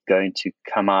industry is going to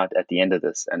come out at the end of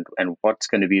this, and what's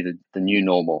going to be the new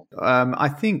normal. I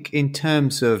think in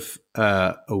terms of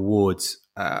awards,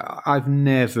 I've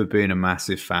never been a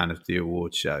massive fan of the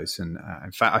award shows. And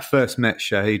in fact, I first met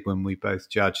Shahid when we both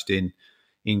judged in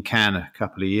Cannes a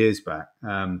couple of years back.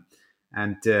 And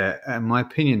my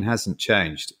opinion hasn't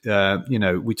changed.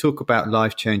 We talk about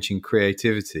life-changing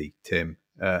creativity, Tim.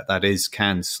 That is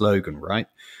Cannes' slogan, right?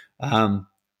 And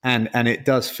it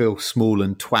does feel small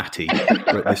and twatty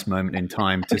at this moment in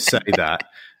time to say that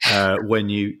when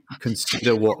you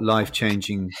consider what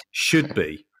life-changing should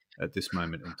be at this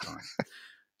moment in time.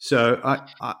 So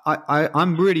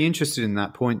I'm really interested in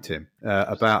that point, Tim,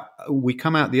 about we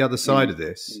come out the other side of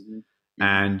this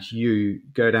and you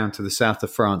go down to the south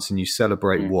of France and you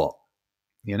celebrate what?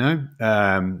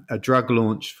 A drug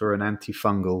launch for an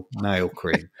antifungal nail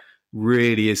cream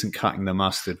really isn't cutting the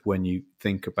mustard when you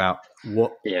think about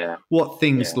what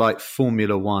things like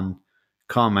Formula One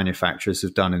car manufacturers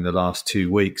have done in the last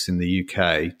 2 weeks in the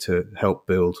UK to help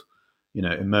build,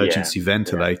 emergency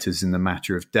ventilators in the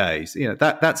matter of days.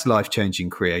 That's life-changing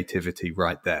creativity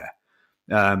right there.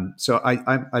 So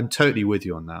I'm totally with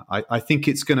you on that. I think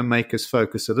it's going to make us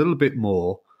focus a little bit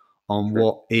more on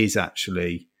what is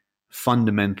actually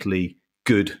fundamentally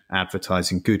good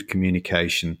advertising, good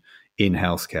communication in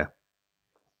healthcare.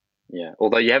 Yeah,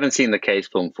 although you haven't seen the case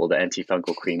film for the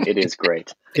antifungal cream, it is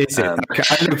great. Is it? Okay,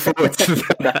 I look forward to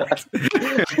that.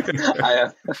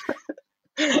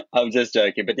 I'm just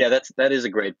joking, but that is a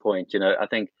great point. I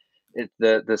think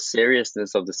the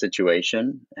seriousness of the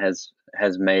situation has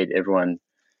made everyone,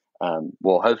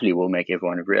 hopefully will make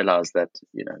everyone realize that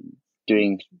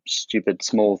doing stupid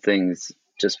small things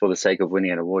just for the sake of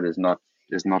winning an award is not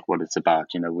what it's about.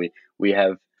 We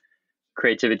have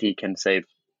creativity can solve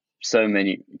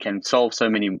so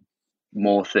many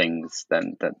more things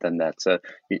than that. So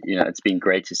it's been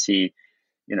great to see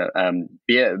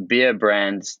beer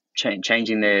brands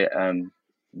changing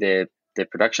their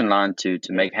production line to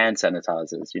make hand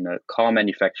sanitizers. Car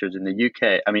manufacturers in the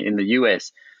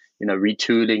US,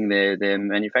 retooling their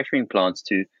manufacturing plants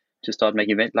to start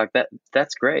making events like that.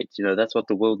 That's great. That's what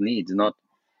the world needs, not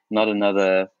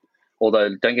another. Although,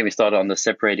 don't get me started on the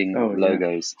separating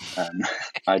logos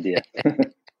idea.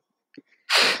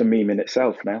 It's a meme in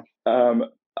itself now.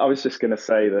 I was just going to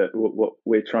say that what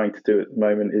we're trying to do at the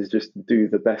moment is just do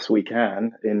the best we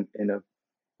can in a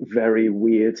very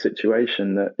weird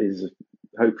situation that is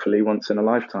hopefully once in a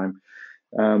lifetime.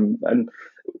 And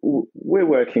we're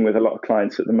working with a lot of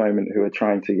clients at the moment who are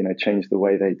trying to, change the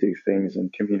way they do things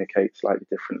and communicate slightly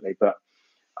differently. But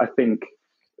I think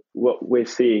what we're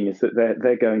seeing is that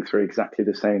they're going through exactly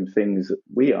the same things that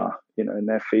we are, and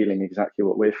they're feeling exactly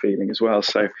what we're feeling as well.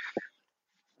 So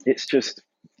it's just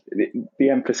the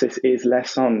emphasis is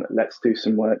less on let's do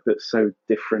some work that's so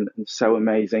different and so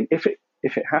amazing. If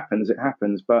it happens, it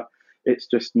happens. But it's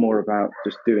just more about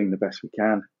just doing the best we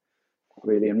can,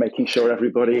 really, and making sure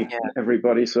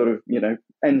everybody sort of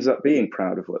ends up being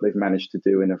proud of what they've managed to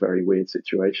do in a very weird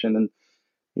situation,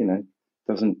 and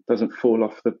doesn't fall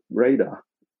off the radar.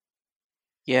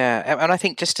 Yeah, and I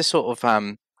think just to sort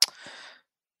of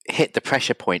hit the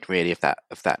pressure point really of that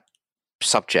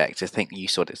subject, I think you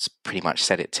sort of pretty much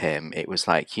said it, Tim. It was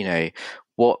like,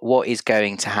 what is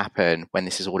going to happen when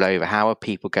this is all over? How are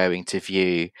people going to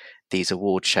view these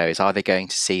award shows? Are they going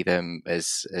to see them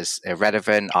as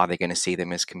irrelevant? Are they going to see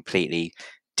them as completely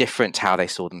different to how they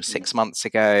saw them 6 months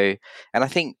ago? And I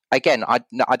think, again, I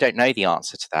don't know the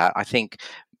answer to that. I think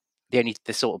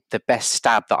the best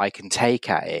stab that I can take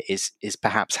at it is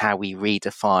perhaps how we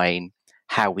redefine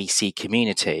how we see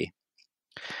community,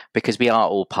 because we are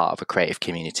all part of a creative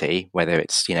community, whether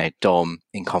it's Dom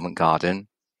in Covent Garden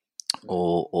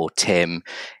or Tim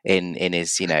in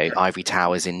his ivory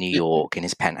towers in New York in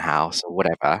his penthouse or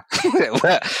whatever.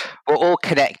 We're all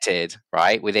connected,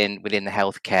 right, within the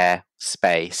healthcare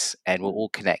space, and we're all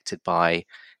connected by,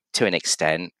 to an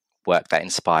extent, work that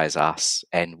inspires us,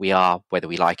 and we are, whether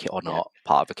we like it or not,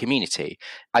 part of a community.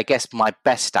 I guess my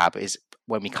best stab is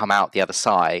when we come out the other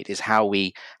side is how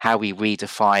we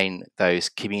redefine those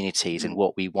communities and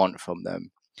what we want from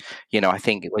them. I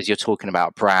think as you're talking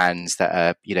about brands that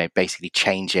are basically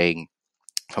changing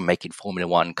from making Formula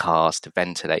One cars to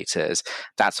ventilators,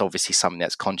 that's obviously something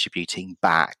that's contributing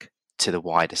back to the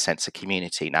wider sense of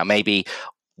community. Now, maybe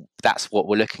that's what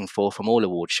we're looking for from all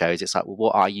award shows. It's like, well,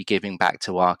 what are you giving back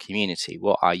to our community?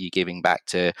 What are you giving back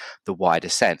to the wider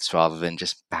sense, rather than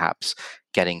just perhaps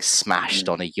getting smashed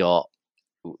on a yacht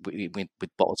with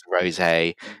bottles of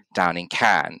rosé down in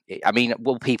Cannes? I mean,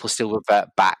 will people still revert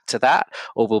back to that,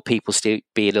 or will people still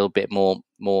be a little bit more?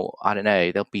 I don't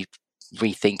know. They'll be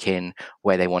rethinking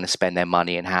where they want to spend their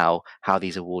money and how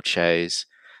these award shows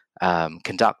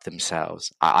conduct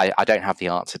themselves. I don't have the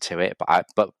answer to it,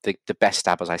 but the best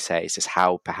stab, as I say, is just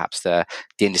how perhaps the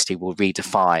industry will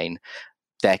redefine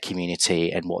their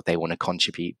community and what they want to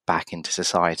contribute back into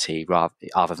society,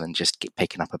 rather than just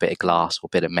picking up a bit of glass or a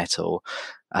bit of metal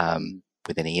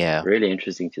within a year. Really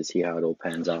interesting to see how it all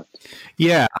pans out.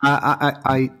 Yeah,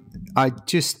 I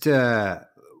just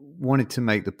wanted to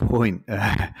make the point.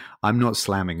 I'm not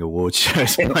slamming award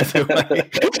shows, by the way.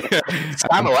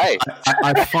 Slam away.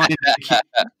 I find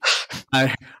I'm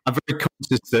very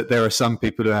conscious that there are some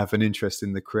people who have an interest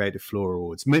in the Creative Floor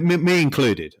Awards, me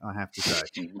included, I have to say,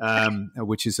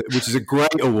 which is a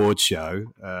great award show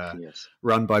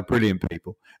run by brilliant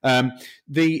people.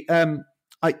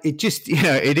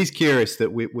 It is curious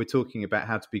that we're talking about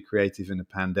how to be creative in a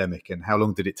pandemic, and how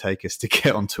long did it take us to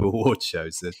get onto award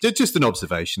shows? Just an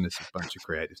observation as a bunch of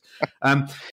creatives.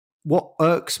 What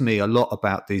irks me a lot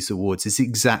about these awards is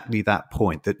exactly that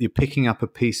point, that you're picking up a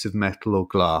piece of metal or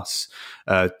glass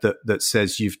that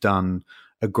says you've done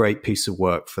a great piece of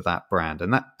work for that brand,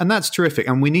 and that's terrific.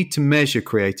 And we need to measure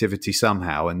creativity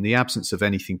somehow. In the absence of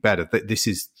anything better, this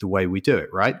is the way we do it,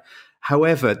 right?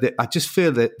 However, I just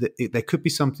feel that there could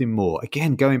be something more.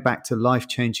 Again, going back to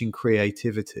life-changing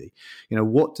creativity,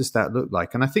 what does that look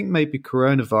like? And I think maybe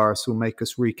coronavirus will make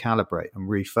us recalibrate and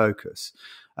refocus.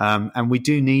 And we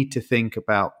do need to think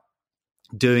about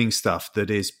doing stuff that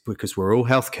is, because we're all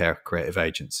healthcare creative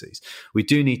agencies, we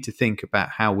do need to think about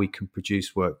how we can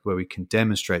produce work where we can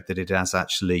demonstrate that it has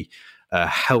actually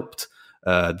helped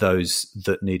those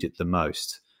that need it the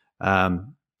most.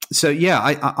 So, yeah,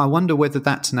 I wonder whether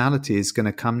that tonality is going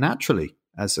to come naturally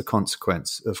as a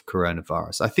consequence of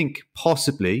coronavirus. I think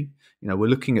possibly, we're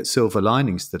looking at silver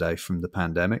linings today from the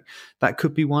pandemic. That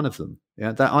could be one of them.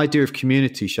 Yeah, that idea of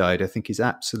community, Shahid, I think is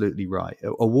absolutely right.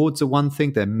 Awards are one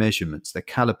thing, they're measurements, they're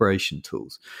calibration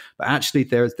tools. But actually,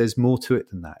 there's more to it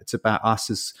than that. It's about us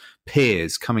as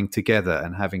peers coming together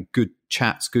and having good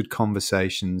chats, good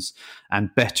conversations,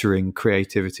 and bettering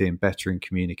creativity and bettering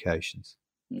communications.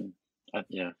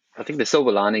 I think the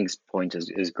silver linings point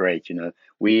is great.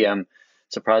 We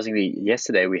surprisingly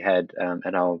yesterday we had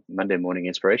at our Monday morning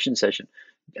inspiration session,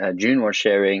 June was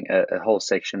sharing a whole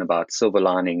section about silver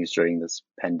linings during this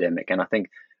pandemic, and I think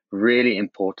really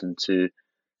important to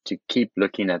keep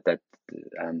looking at that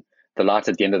the light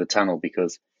at the end of the tunnel,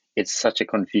 because it's such a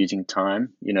confusing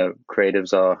time.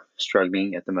 Creatives are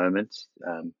struggling at the moment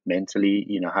mentally.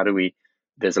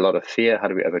 There's a lot of fear. How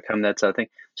do we overcome that? So I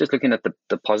think just looking at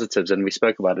the positives, and we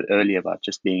spoke about it earlier, about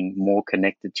just being more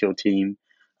connected to your team.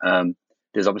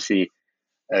 There's obviously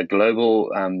a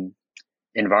global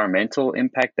environmental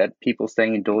impact that people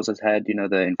staying indoors has had.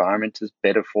 The environment is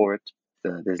better for it.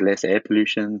 There's less air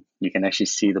pollution. You can actually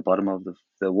see the bottom of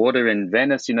the water in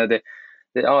Venice.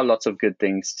 There are lots of good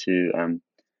things to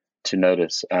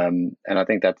notice, and I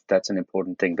think that's an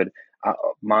important thing. But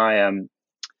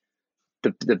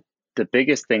the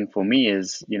biggest thing for me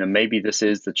is, maybe this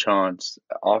is the chance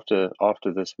after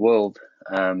this world,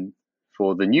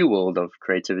 for the new world of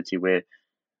creativity, where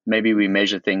maybe we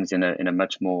measure things in a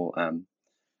much more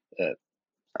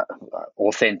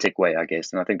authentic way, I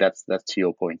guess. And I think that's to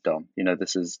your point, Dom.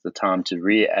 This is the time to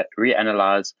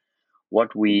reanalyze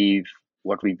what we've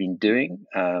been doing.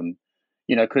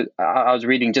 'Cause I was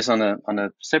reading, just on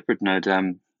a separate note,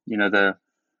 the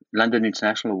London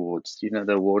International Awards,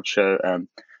 the award show.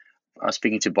 I was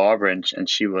speaking to Barbara, and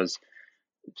she was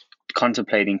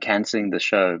contemplating cancelling the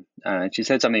show. And she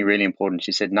said something really important.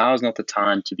 She said, now is not the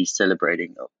time to be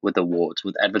celebrating with awards,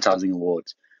 with advertising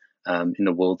awards, in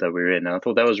the world that we're in. And I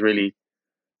thought that was really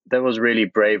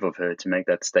brave of her to make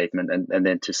that statement, and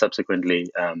then to subsequently,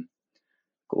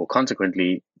 or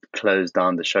consequently, close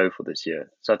down the show for this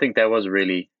year. So I think that was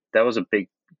a big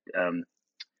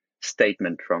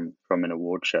statement from an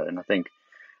award show. And I think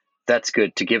that's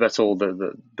good to give us all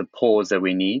the pause that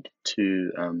we need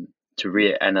to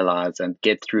reanalyze and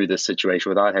get through this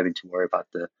situation without having to worry about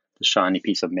the shiny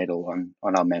piece of metal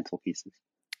on our mantelpieces.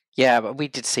 Yeah, but we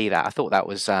did see that. I thought that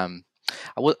was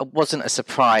it wasn't a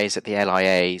surprise at the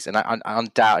LIAs, and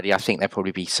undoubtedly I think there'll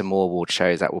probably be some more award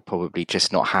shows that will probably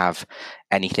just not have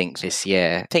anything this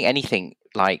year. I think anything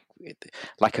like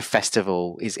a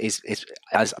festival is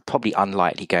probably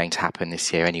unlikely going to happen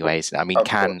this year anyways. I mean,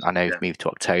 Cannes, I know, yeah, moved to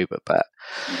October, but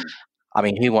I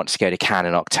mean, who wants to go to Cannes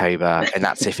in October? And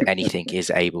that's if anything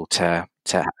is able to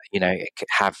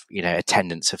have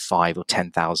attendance of 5,000 or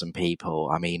 10,000 people.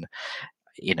 I mean,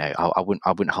 I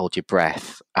wouldn't hold your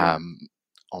breath on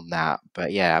that.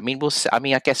 But yeah, I mean, we'll see. I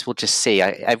mean, I guess we'll just see.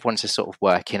 Everyone's just sort of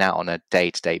working out on a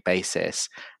day-to-day basis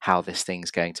how this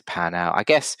thing's going to pan out. I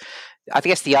guess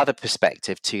the other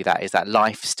perspective to that is that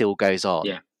life still goes on.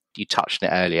 Yeah. You touched on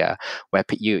it earlier, where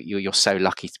you're so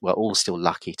lucky. We're all still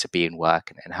lucky to be in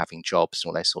work and having jobs and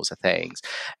all those sorts of things.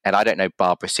 And I don't know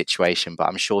Barbara's situation, but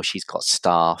I'm sure she's got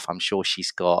staff. I'm sure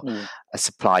she's got a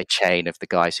supply chain of the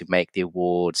guys who make the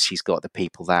awards. She's got the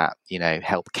people that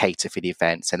help cater for the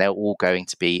events, and they're all going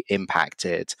to be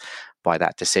impacted by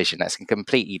that decision. That's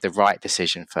completely the right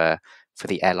decision for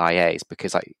the LIAs,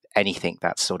 because like anything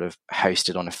that's sort of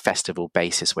hosted on a festival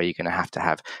basis where you're going to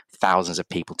have thousands of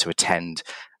people to attend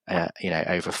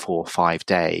over 4 or 5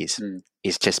 days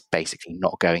is just basically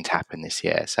not going to happen this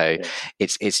year. So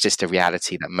it's just a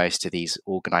reality that most of these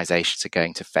organizations are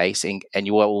going to face, and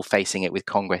you are all facing it with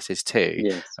congresses too.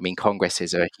 Yes. I mean,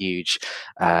 congresses are a huge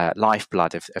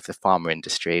lifeblood of the pharma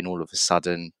industry, and all of a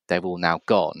sudden they're all now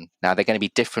gone. Now they're going to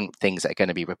be different things that are going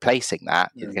to be replacing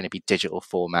that. There's going to be digital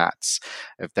formats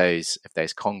of those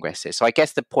congresses. So I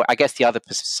guess the other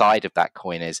side of that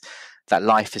coin is that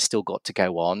life has still got to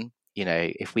go on.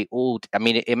 If we all, I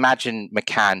mean, imagine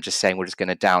McCann just saying we're just going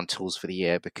to down tools for the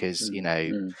year because,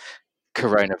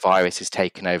 coronavirus has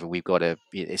taken over.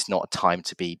 It's not a time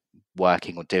to be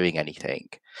working or doing anything.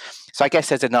 So I guess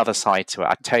there's another side to it.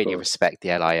 I totally respect the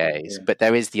LIAs, but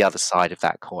there is the other side of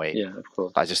that coin. Yeah, of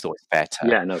course. I just thought it's better.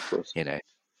 Yeah, no, of course.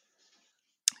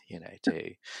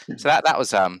 Do. So that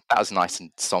was nice and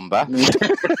somber.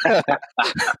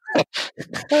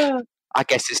 I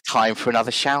guess it's time for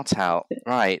another shout out.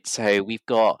 Right. So we've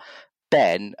got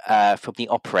Ben from the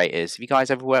Operators. Have you guys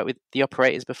ever worked with the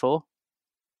Operators before?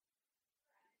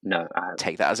 No, I haven't.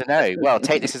 Take that as a no. Well,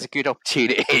 take this as a good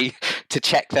opportunity to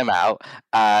check them out.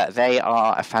 They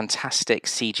are a fantastic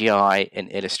CGI and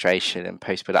illustration and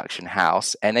post-production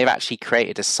house, and they've actually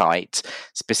created a site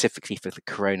specifically for the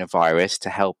coronavirus to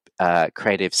help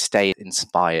creatives stay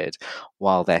inspired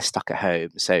while they're stuck at home.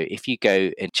 So if you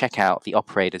go and check out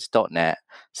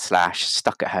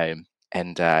theoperators.net/stuck-at-home,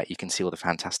 and you can see all the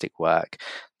fantastic work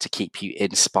to keep you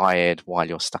inspired while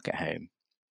you're stuck at home.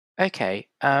 Okay.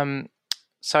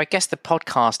 So I guess the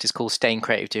podcast is called Staying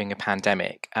Creative During a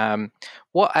Pandemic.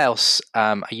 What else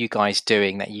are you guys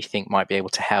doing that you think might be able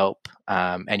to help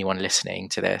anyone listening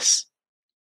to this?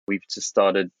 We've just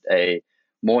started a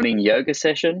morning yoga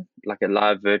session, like a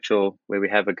live virtual, where we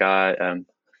have a guy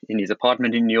in his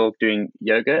apartment in New York doing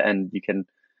yoga, and you can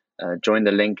join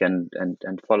the link and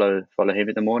follow him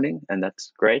in the morning, and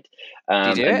that's great. Do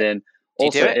you do and it? then do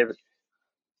also you do it?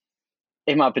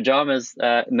 In my pajamas,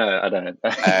 no, I don't.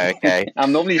 Okay.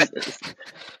 I'm normally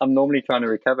trying to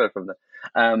recover from that.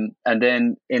 And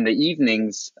then in the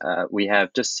evenings, we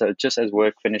have just as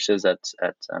work finishes at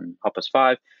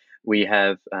 5:30, we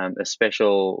have a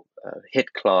special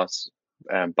HIIT class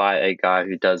by a guy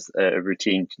who does a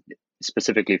routine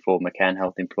specifically for McCann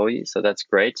Health employees. So that's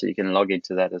great. So you can log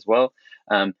into that as well.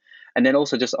 And then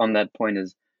also just on that point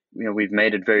is, we've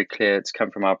made it very clear. It's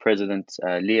come from our president,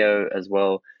 Leo, as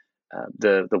well.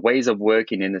 The ways of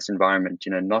working in this environment,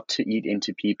 not to eat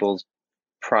into people's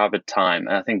private time.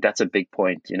 And I think that's a big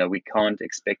point. We can't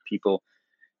expect people,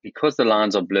 because the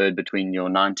lines are blurred between your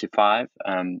 9 to 5,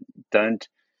 don't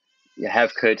you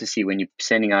have courtesy when you're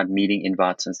sending out meeting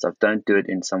invites and stuff. Don't do it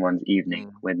in someone's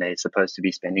evening when they're supposed to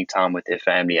be spending time with their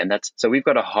family. And so we've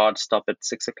got a hard stop at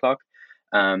 6:00.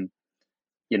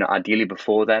 Ideally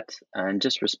before that, and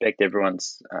just respect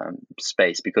everyone's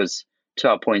space, because to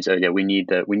our points earlier, we need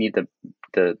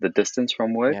the distance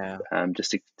from work,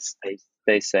 just to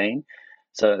stay sane.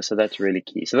 So that's really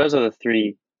key. So those are the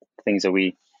three things that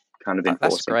we kind of enforcing.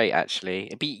 That's great,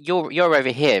 actually. You're over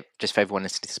here, just for everyone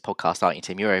listening to this podcast, aren't you,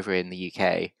 Tim? You're over in the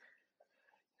UK.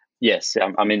 Yes,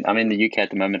 I'm in the UK at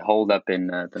the moment, holed up in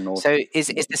the north. So is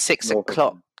the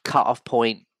 6:00 cut-off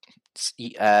point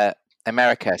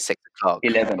America 6:00?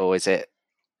 11, or is it?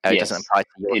 It doesn't apply to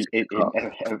yours.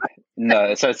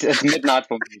 No, so it's midnight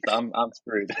for me. So I'm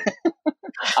screwed.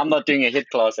 I'm not doing a hit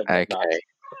class at midnight.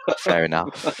 Okay,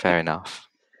 fair enough.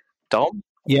 Dom?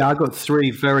 Yeah, I got 3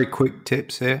 very quick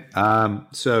tips here.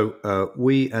 So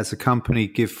we as a company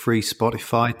give free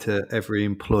Spotify to every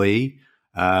employee.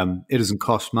 It doesn't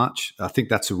cost much. I think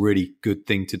that's a really good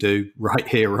thing to do right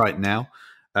here, right now.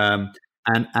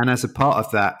 And as a part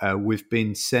of that, we've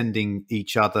been sending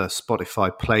each other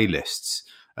Spotify playlists.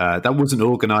 That wasn't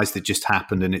organized. It just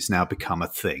happened, and it's now become a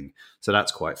thing. So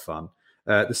that's quite fun.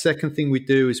 The second thing we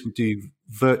do is we do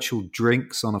virtual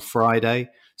drinks on a Friday.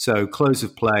 So close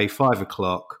of play,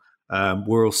 5:00.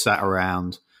 We're all sat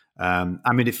around.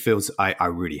 It feels, I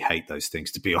really hate those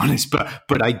things, to be honest,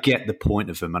 but I get the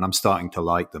point of them, and I'm starting to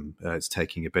like them. It's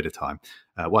taking a bit of time.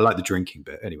 I like the drinking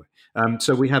bit anyway.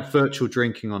 So we have virtual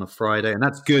drinking on a Friday, and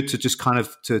that's good to just kind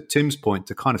of, to Tim's point,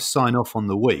 to kind of sign off on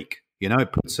the week.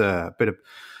 It puts a bit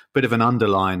of an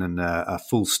underline and a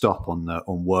full stop on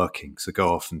working. So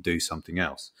go off and do something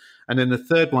else. And then the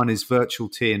third one is virtual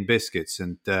tea and biscuits.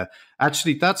 And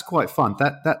actually, that's quite fun.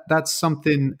 That's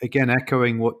something, again,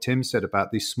 echoing what Tim said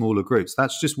about these smaller groups.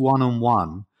 That's just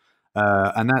one-on-one.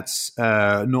 And that's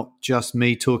not just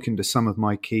me talking to some of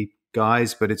my key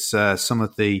guys, but it's some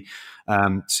of the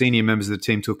senior members of the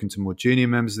team talking to more junior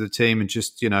members of the team, and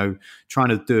just, trying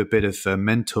to do a bit of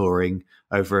mentoring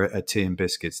over a tea and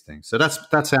biscuits thing. So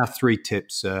that's our 3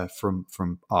 tips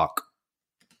from ARK.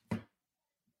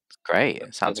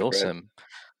 Great. Sounds awesome.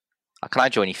 Great. Can I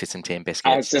join you for some tea and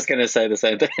biscuits? I was just going to say the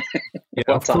same thing. Yeah,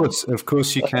 of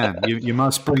course you can. You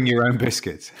must bring your own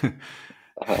biscuits.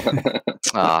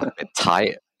 A bit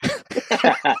tight.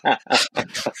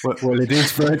 Well, it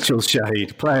is virtual,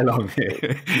 Shahid. Play along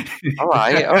here. All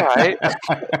right.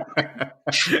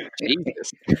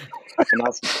 Jesus. A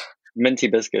nice minty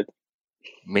biscuit.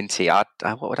 Minty.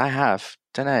 What would I have?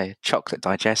 Don't know. Chocolate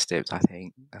digestives, I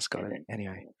think. That's got it.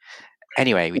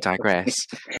 Anyway, we digress.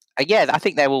 I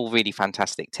think they're all really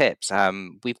fantastic tips.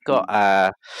 We've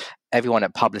got everyone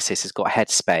at Publicis has got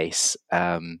Headspace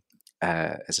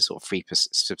as a sort of free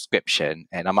subscription,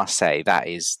 and I must say that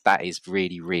is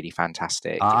really, really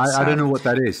fantastic. I don't know what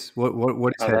that is. What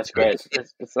is Headspace? That's great.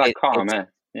 It's like Calm,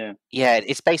 yeah. Yeah,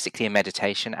 it's basically a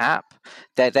meditation app.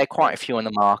 There are quite a few on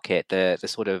the market. The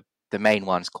sort of the main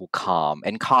one's called Calm,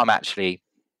 and Calm actually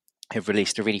have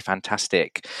released a really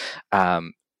fantastic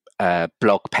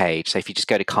blog page. So if you just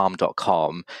go to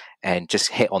calm.com and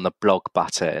just hit on the blog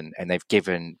button, and they've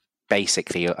given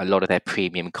basically a lot of their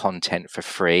premium content for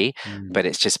free, but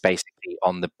it's just basically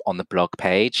on the blog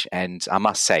page. And I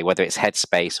must say, whether it's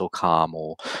Headspace or Calm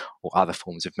or other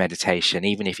forms of meditation,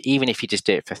 even if you just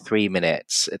do it for 3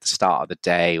 minutes at the start of the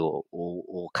day or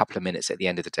a couple of minutes at the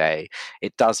end of the day,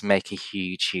 it does make a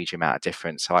huge amount of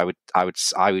difference. So I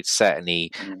would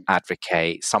certainly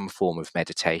advocate some form of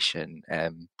meditation.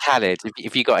 Khaled,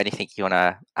 if you got anything you want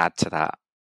to add to that?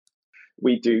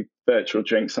 We do virtual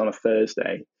drinks on a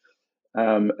Thursday.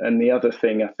 And the other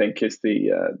thing, I think, is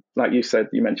like you said,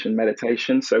 you mentioned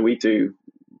meditation. So we do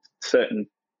certain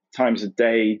times of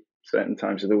day, certain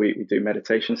times of the week, we do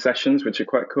meditation sessions, which are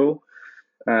quite cool.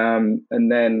 And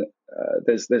then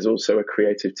there's also a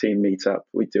creative team meetup.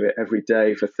 We do it every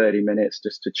day for 30 minutes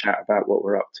just to chat about what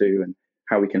we're up to and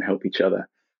how we can help each other.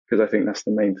 Because I think that's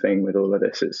the main thing with all of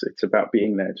this. It's about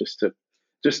being there,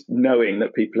 just knowing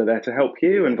that people are there to help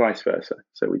you and vice versa.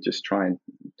 So we just try and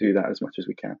do that as much as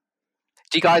we can.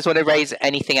 Do you guys want to raise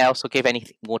anything else or give any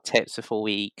more tips before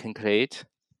we conclude?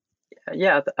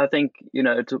 Yeah, I think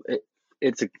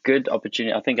it's a good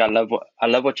opportunity. I think I love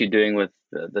what you're doing with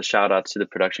the shout outs to the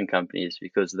production companies,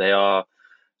 because they are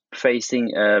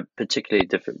facing a particularly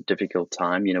difficult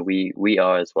time. We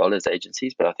are as well as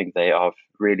agencies, but I think they are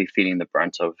really feeling the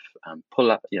brunt of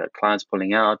clients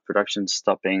pulling out, production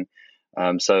stopping.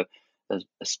 So a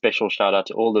special shout out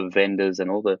to all the vendors and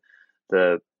all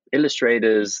the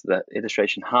illustrators, the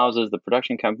illustration houses, the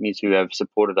production companies who have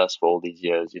supported us for all these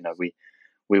years.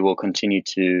 We will continue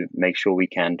to make sure we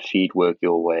can feed work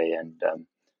your way, and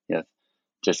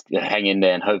just hang in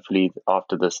there, and hopefully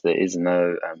after this there is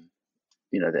no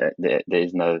there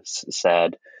is no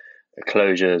sad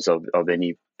closures of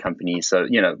any companies. So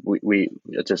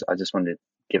I just wanted to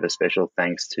give a special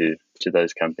thanks to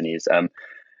those companies.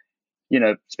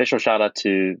 Special shout out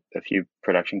to a few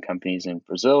production companies in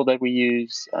Brazil that we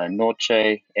use.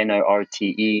 Norte,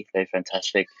 Norte, they're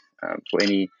fantastic for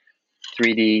any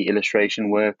 3D illustration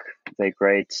work. They're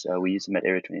great. We use them at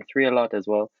Area 23 a lot as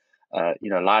well.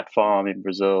 Light Farm in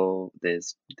Brazil.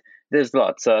 There's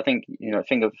lots. So I think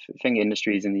Finger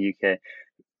Industries in the UK.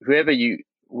 Wherever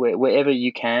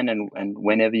you can and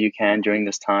whenever you can during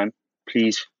this time,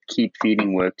 please keep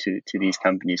feeding work to these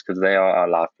companies, because they are our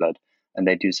lifeblood and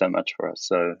they do so much for us.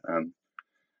 So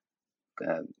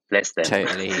bless them.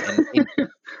 Totally.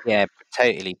 Yeah,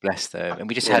 totally bless them. And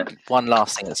we just had one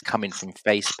last thing that's coming from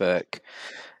Facebook.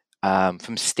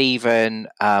 From Stephen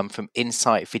from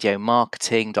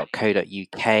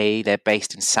insightvideomarketing.co.uk. They're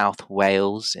based in South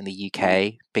Wales in the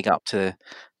UK. Big up to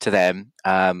them.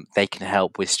 They can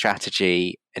help with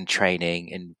strategy and training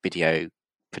in video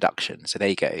production. So there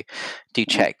you go. Do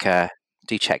check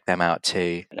them out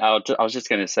too. I was just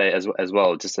going to say as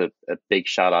well, just a big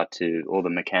shout out to all the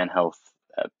McCann Health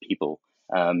people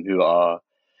who are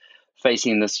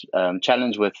facing this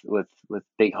challenge with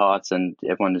big hearts, and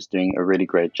everyone is doing a really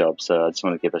great job. So I just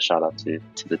want to give a shout out to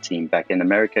the team back in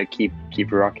America. Keep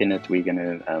rocking it. We're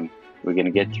gonna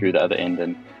get through the other end,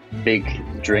 and big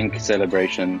drink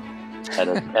celebration at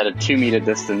a 2 meter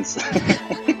distance.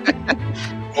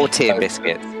 Or tea and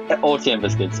biscuits. Or tea and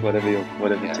biscuits, whatever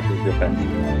tickles your fancy.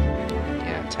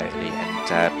 Yeah, totally.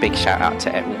 And big shout out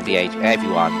to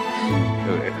everyone,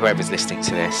 whoever's listening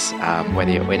to this,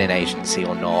 whether you're in an agency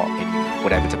or not, in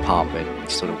whatever department. We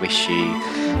sort of wish you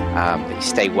that you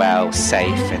stay well,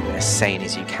 safe, and as sane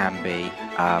as you can be.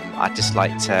 I'd just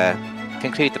like to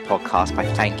conclude the podcast by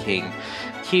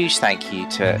huge thank you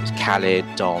to Khalid,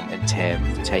 Dom, and Tim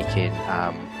for taking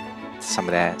some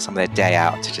of their day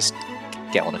out to just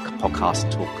get on a podcast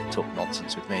and talk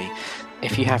nonsense with me.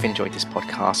 If you have enjoyed this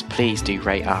podcast, please do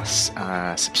rate us,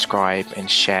 subscribe, and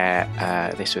share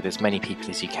this with as many people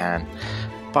as you can.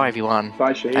 Bye, everyone.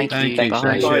 Bye, Shahid. Thank you.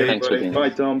 Bye. Thanks, Bye,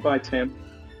 Dom. Bye, Tim.